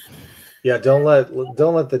 Right. Yeah, don't let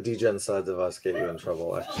the degen sides of us get you in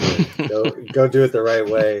trouble. Actually, go do it the right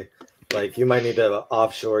way. Like, you might need to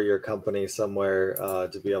offshore your company somewhere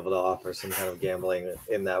to be able to offer some kind of gambling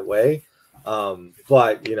in that way.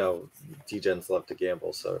 But you know, degens love to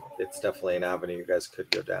gamble, so it's definitely an avenue you guys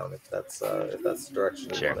could go down if that's the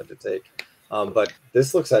direction you wanted to take. But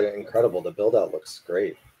this looks incredible. The build out looks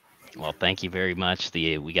great. Well, thank you very much.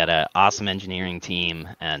 We got an awesome engineering team,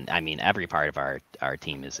 and I mean, every part of our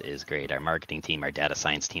team is great. Our marketing team, our data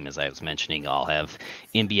science team, as I was mentioning, all have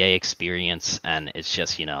MBA experience, and it's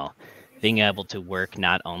just, you know, being able to work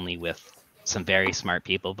not only with some very smart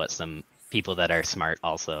people, but some people that are smart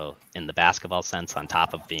also in the basketball sense, on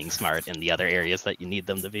top of being smart in the other areas that you need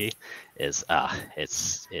them to be, is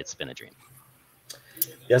it's been a dream.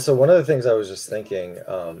 Yeah, so one of the things I was just thinking,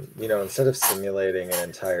 you know, instead of simulating an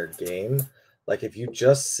entire game, like if you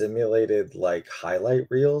just simulated like highlight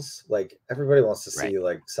reels, like everybody wants to see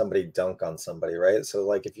like somebody dunk on somebody, right? So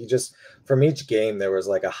like if you just, from each game, there was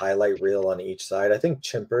like a highlight reel on each side. I think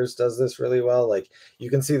Chimpers does this really well. Like you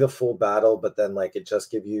can see the full battle, but then like it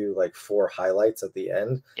just give you like 4 highlights at the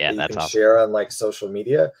end that you can awesome. Share on like social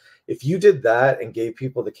media. If you did that and gave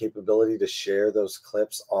people the capability to share those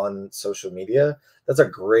clips on social media, that's a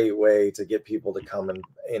great way to get people to come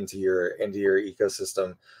into your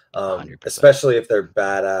ecosystem, especially if they're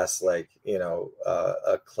badass, like, you know,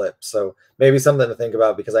 a clip. So maybe something to think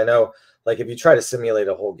about, because I know, like, if you try to simulate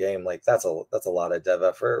a whole game, like that's a lot of dev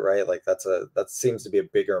effort, right? Like that seems to be a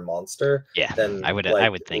bigger monster. Yeah, than I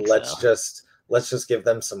would think let's just give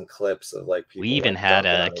them some clips of like people. We even like had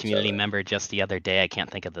a community member just the other day. I can't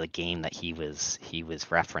think of the game that he was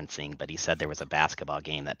referencing, but he said there was a basketball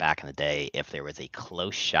game that back in the day, if there was a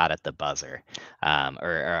close shot at the buzzer,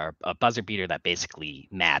 or a buzzer beater that basically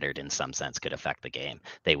mattered in some sense, could affect the game,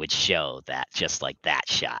 they would show that, just like that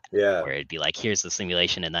shot. Yeah. Where it'd be like, here's the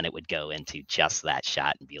simulation, and then it would go into just that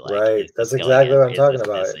shot and be like, right. That's exactly what I'm talking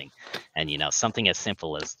about. And you know, something as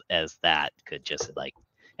simple as that could just like.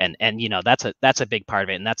 And you know, that's a big part of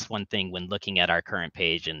it, and that's one thing when looking at our current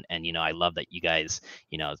page, and you know, I love that you guys,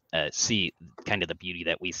 you know, see kind of the beauty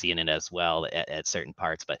that we see in it as well at certain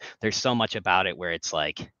parts. But there's so much about it where it's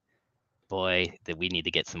like, boy, that we need to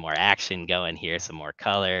get some more action going here, some more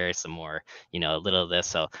color, some more, you know, a little of this.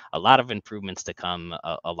 So a lot of improvements to come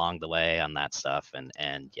along the way on that stuff,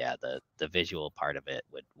 and yeah, the visual part of it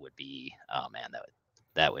would be, oh man,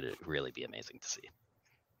 that would really be amazing to see.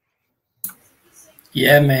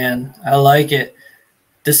 Yeah, man, I like it.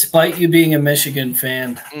 Despite you being a Michigan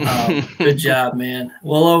fan, good job, man.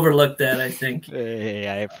 We'll overlook that, I think. Hey,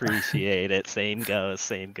 I appreciate it. Same goes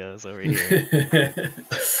over here.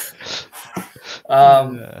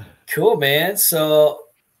 Cool, man. So,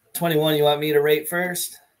 21, you want me to rate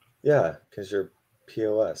first? Yeah, because you're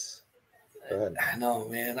POS. Go ahead. I know,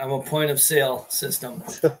 man. I'm a point of sale system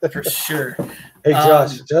for sure. Hey,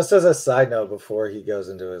 Josh, just as a side note, before he goes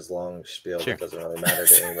into his long spiel, that doesn't really matter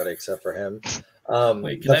to anybody except for him.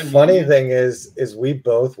 The funny thing is we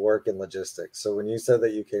both work in logistics. So when you said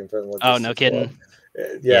that you came from logistics, oh, no kidding.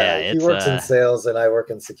 Yeah, he works in sales and I work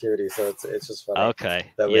in security. So it's just funny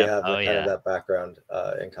that we have kind of that background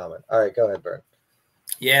in common. All right, go ahead, Bern.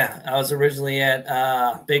 Yeah, I was originally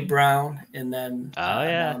at Big Brown, and then now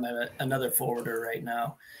I'm at another forwarder right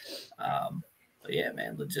now. But yeah,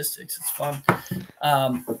 man, logistics, it's fun.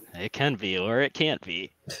 It can be, or it can't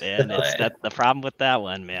be. And it's the problem with that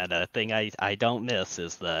one, man. The thing I don't miss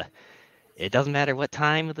is it doesn't matter what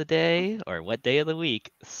time of the day or what day of the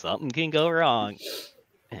week, something can go wrong.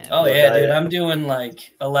 And dude, I'm doing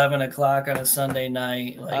like 11 o'clock on a Sunday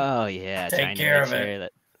night. Like, take care of it.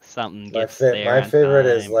 That something gets my favorite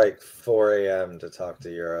is like 4 a.m. to talk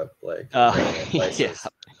to Europe, like yeah,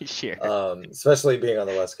 sure. Especially being on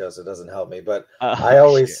the West Coast, it doesn't help me. But I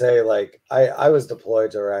always say, like, I was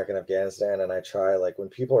deployed to Iraq and Afghanistan, and I try, like, when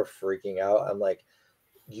people are freaking out, I'm like,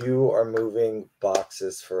 you are moving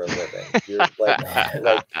boxes for a living. You're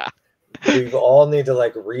like we all need to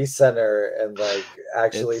like recenter and like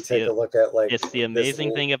actually take a look at like. It's the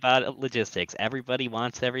amazing thing about logistics. Everybody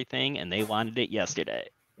wants everything, and they wanted it yesterday.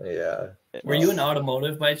 Yeah. Were you in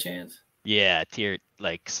automotive by chance? Yeah,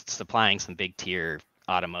 supplying some big tier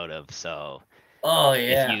automotive. So Oh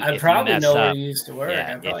yeah, I probably know where you used to work.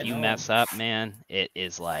 Yeah, if you mess up, man, it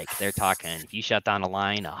is like they're talking. If you shut down a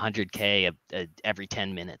line, 100K every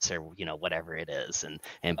 10 minutes, or you know whatever it is,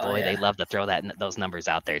 and boy, they love to throw those numbers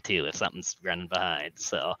out there too if something's running behind.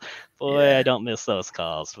 So, boy, I don't miss those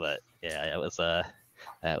calls. But yeah,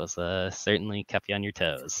 that was certainly kept you on your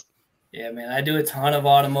toes. Yeah, man, I do a ton of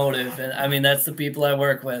automotive, and I mean that's the people I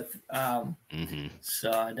work with.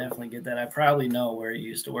 So I definitely get that. I probably know where he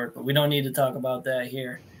used to work, but we don't need to talk about that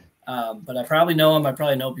here. But I probably know him. I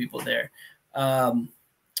probably know people there.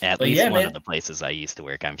 At least one of the places I used to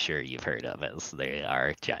work, I'm sure you've heard of, as they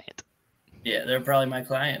are giant. Yeah, they're probably my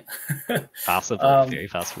client. Possibly, very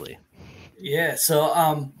possibly. Yeah.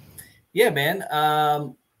 So, yeah, man.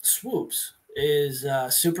 Swoops is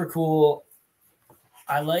super cool.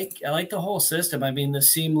 I like the whole system. I mean, the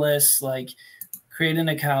seamless, like, create an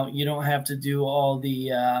account. You don't have to do all the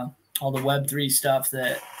Web3 stuff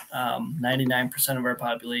that 99% of our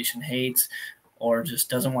population hates or just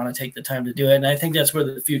doesn't want to take the time to do it. And I think that's where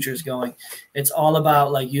the future is going. It's all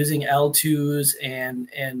about like using L2s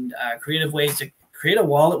and creative ways to create a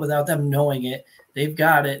wallet without them knowing it. They've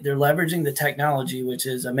got it. They're leveraging the technology, which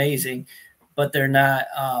is amazing, but they're not.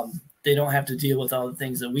 They don't have to deal with all the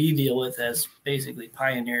things that we deal with as basically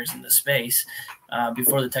pioneers in the space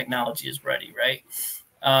before the technology is ready, right?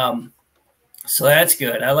 So that's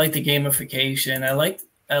good. I like the gamification. I like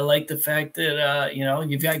the fact that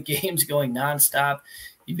you've got games going nonstop.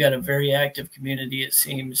 You've got a very active community, it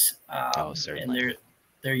seems, and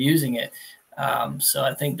they're using it. So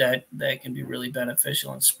I think that can be really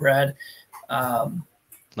beneficial and spread.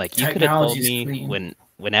 Like you could have told me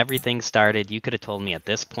when everything started, you could have told me at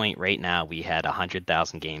this point right now we had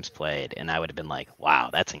 100,000 games played, and I would have been like,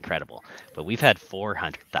 wow, that's incredible. But we've had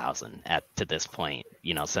 400,000 to this point,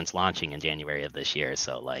 since launching in January of this year.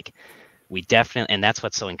 So like we definitely, and that's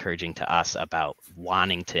what's so encouraging to us about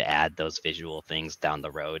wanting to add those visual things down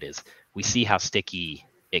the road, is we see how sticky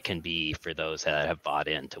it can be for those that have bought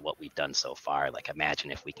into what we've done so far. Like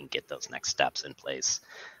imagine if we can get those next steps in place.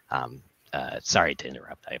 Sorry to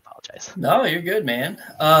interrupt. I apologize. No, you're good, man.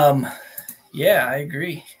 Yeah, I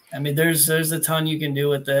agree. I mean, there's a ton you can do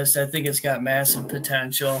with this. I think it's got massive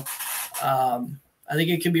potential. I think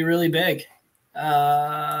it can be really big.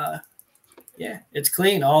 Yeah, it's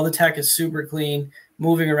clean. All the tech is super clean.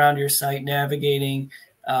 Moving around your site, navigating.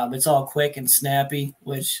 It's all quick and snappy,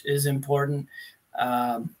 which is important.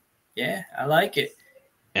 Yeah, I like it.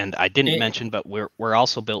 And I didn't mention, but we're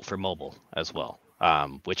also built for mobile as well.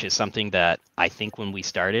 Which is something that I think when we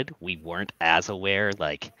started, we weren't as aware,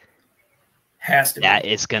 like that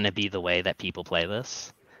is going to be the way that people play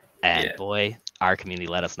this. And boy, our community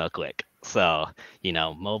let us know quick. So,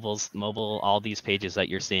 mobile, all these pages that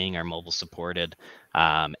you're seeing are mobile supported.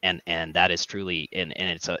 And that is truly, and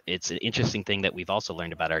it's an interesting thing that we've also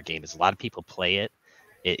learned about our game is a lot of people play it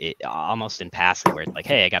almost in passing, where it's like,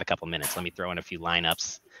 hey, I got a couple minutes. Let me throw in a few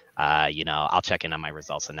lineups. I'll check in on my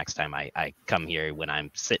results the next time I come here when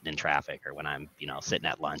I'm sitting in traffic or when I'm, sitting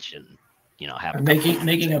at lunch and, having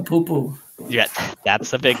making a poo-poo. Yeah,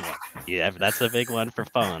 that's a big one. Yeah, that's a big one for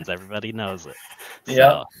phones. Everybody knows it.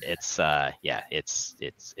 Yeah. So it's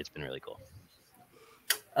been really cool.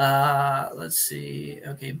 Let's see.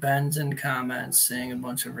 Okay, Ben's in comments saying a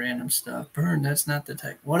bunch of random stuff. Burn, that's not the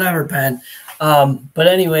tech. Whatever, Ben. But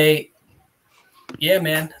anyway, yeah,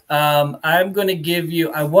 man. I was going to give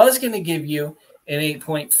you an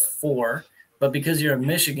 8.4, but because you're a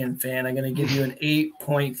Michigan fan, I'm going to give you an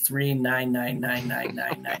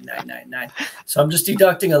 8.39999999999. So I'm just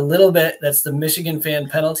deducting a little bit. That's the Michigan fan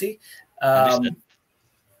penalty.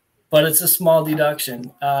 But it's a small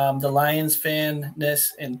deduction. The Lions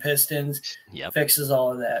fanness and Pistons fixes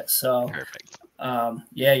all of that. So perfect.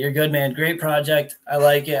 Yeah, you're good, man. Great project. I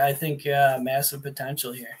like it. I think massive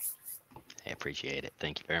potential here. I appreciate it.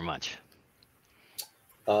 Thank you very much.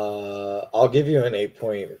 I'll give you an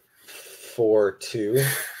 8.42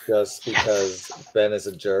 just because Ben is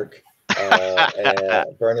a jerk.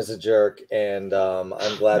 And Burn is a jerk, and I'm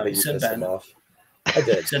glad that you pissed him off. I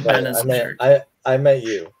did. I met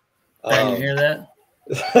you. Ben, you hear that?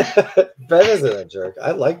 Ben isn't a jerk. I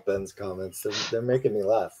like Ben's comments. They're making me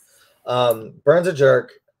laugh. Burn's a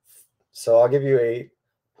jerk, so I'll give you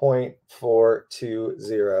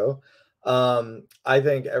 8.420. I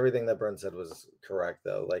think everything that Burn said was correct,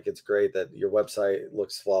 though. Like, it's great that your website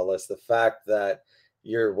looks flawless. The fact that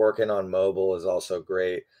you're working on mobile is also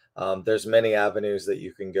great. There's many avenues that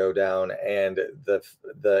you can go down, and the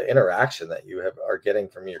interaction that you are getting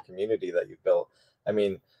from your community that you've built. I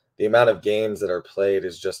mean, the amount of games that are played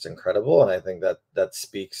is just incredible. And I think that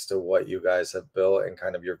speaks to what you guys have built and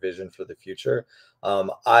kind of your vision for the future.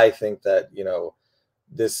 I think that, you know,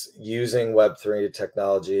 this using Web3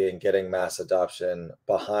 technology and getting mass adoption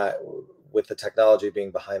behind, with the technology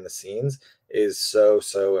being behind the scenes, is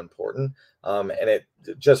so important. And it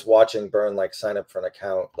just watching Burn like sign up for an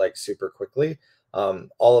account like super quickly,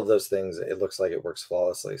 all of those things, it looks like it works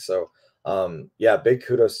flawlessly. So yeah, big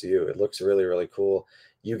kudos to you. It looks really cool.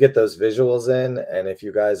 You get those visuals in, and if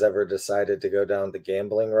you guys ever decided to go down the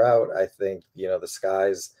gambling route, I think, you know, the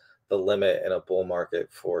sky's the limit in a bull market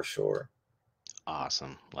for sure.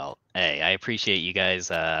 Awesome. Well, hey, I appreciate you guys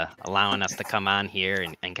allowing us to come on here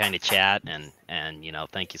and kind of chat, and you know,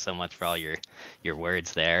 thank you so much for all your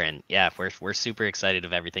words there. And yeah, we're super excited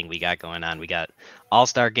of everything we got going on. We got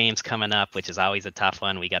All-Star games coming up, which is always a tough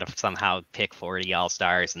one. We got to somehow pick 40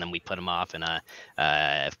 All-Stars, and then we put them off in a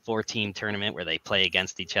 4-team tournament where they play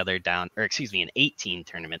against each other an 8-team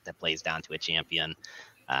tournament that plays down to a champion.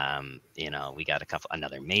 You know, we got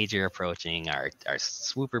another major approaching, our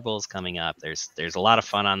Swooper Bowl's coming up. There's a lot of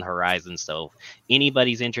fun on the horizon. So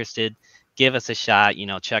anybody's interested, give us a shot. You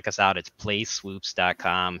know, check us out. It's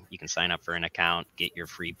playswoops.com. You can sign up for an account, get your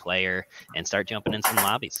free player, and start jumping in some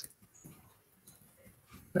lobbies.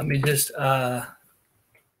 Let me just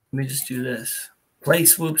do this.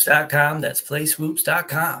 Playswoops.com. That's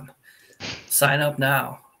playswoops.com. Sign up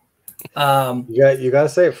now. You gotta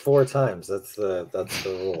say it 4 times. That's the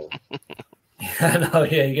rule.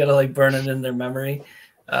 Yeah, you gotta like burn it in their memory.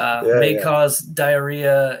 May cause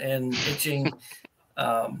diarrhea and itching.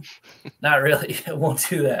 Not really. It won't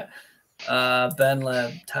do that. Ben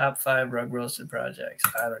Lab, top 5 rug roasted projects.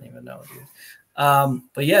 I don't even know, dude.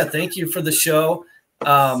 But yeah, thank you for the show.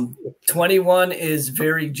 21 is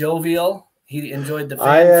very jovial. He enjoyed the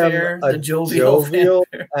fanfare, the jovial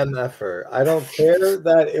MFer. I don't care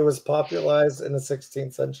that it was popularized in the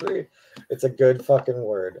 16th century. It's a good fucking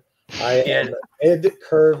word. I am mid,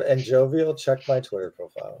 curve, and jovial. Check my Twitter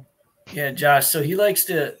profile. Yeah, Josh. So he likes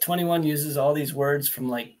to, 21 uses all these words from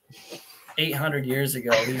like 800 years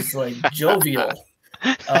ago. He's like jovial,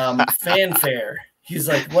 fanfare. He's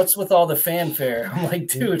like, what's with all the fanfare? I'm like,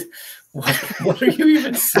 dude, what are you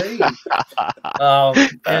even saying?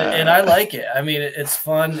 And I like it. I mean, it's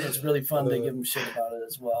fun. It's really fun to give him shit about it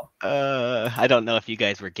as well. I don't know if you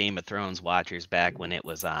guys were Game of Thrones watchers back when it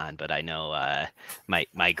was on, but I know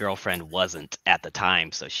my girlfriend wasn't at the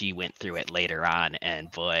time, so she went through it later on,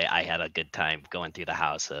 and boy, I had a good time going through the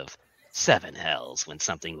house of 7 hells when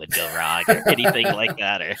something would go wrong or anything like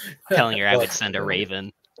that, or telling her I would send a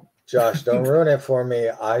raven. Josh, don't ruin it for me.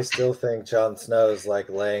 I still think Jon Snow's like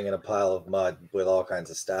laying in a pile of mud with all kinds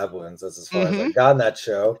of stab wounds. That's as far as I got in that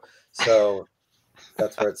show. So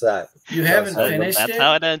that's where it's at. You haven't finished it? That's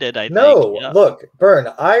how it ended, I think. No, look, Burn,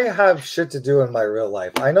 I have shit to do in my real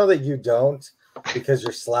life. I know that you don't, because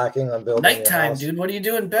you're slacking on building nighttime, dude. What do you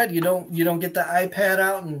do in bed? You don't get the iPad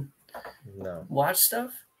out and watch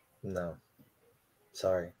stuff? No.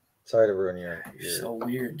 Sorry to ruin your... You're so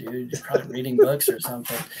weird, dude. You're probably reading books or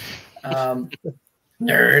something.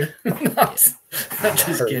 Nerd. I'm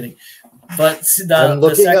just kidding. But I'm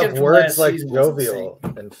looking the second up words like season jovial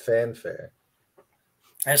and fanfare.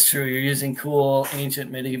 That's true. You're using cool ancient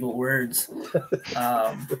medieval words.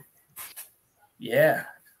 Yeah,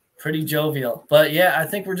 pretty jovial. But yeah, I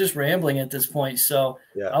think we're just rambling at this point. So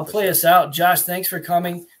I'll play us out. Josh, thanks for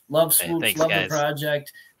coming. Love Swoops. Thanks, love guys. the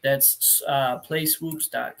project. That's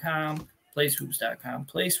playswoops.com, playswoops.com,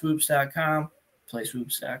 playswoops.com,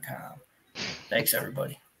 playswoops.com. Thanks,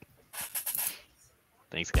 everybody.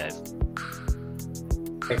 Thanks, guys.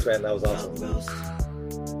 Thanks, man. That was awesome.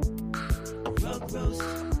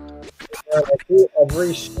 I do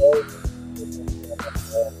every show.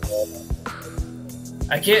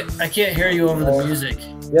 I can't hear you over the music.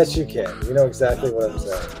 Yes, you can. You know exactly what I'm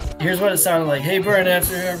saying. Here's what it sounded like. Hey, Burn,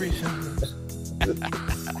 after every show.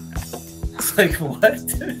 It's like, what?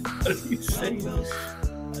 What are you saying?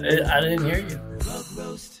 I didn't hear you.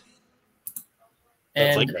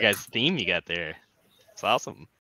 It's like your guys' theme you got there. It's awesome.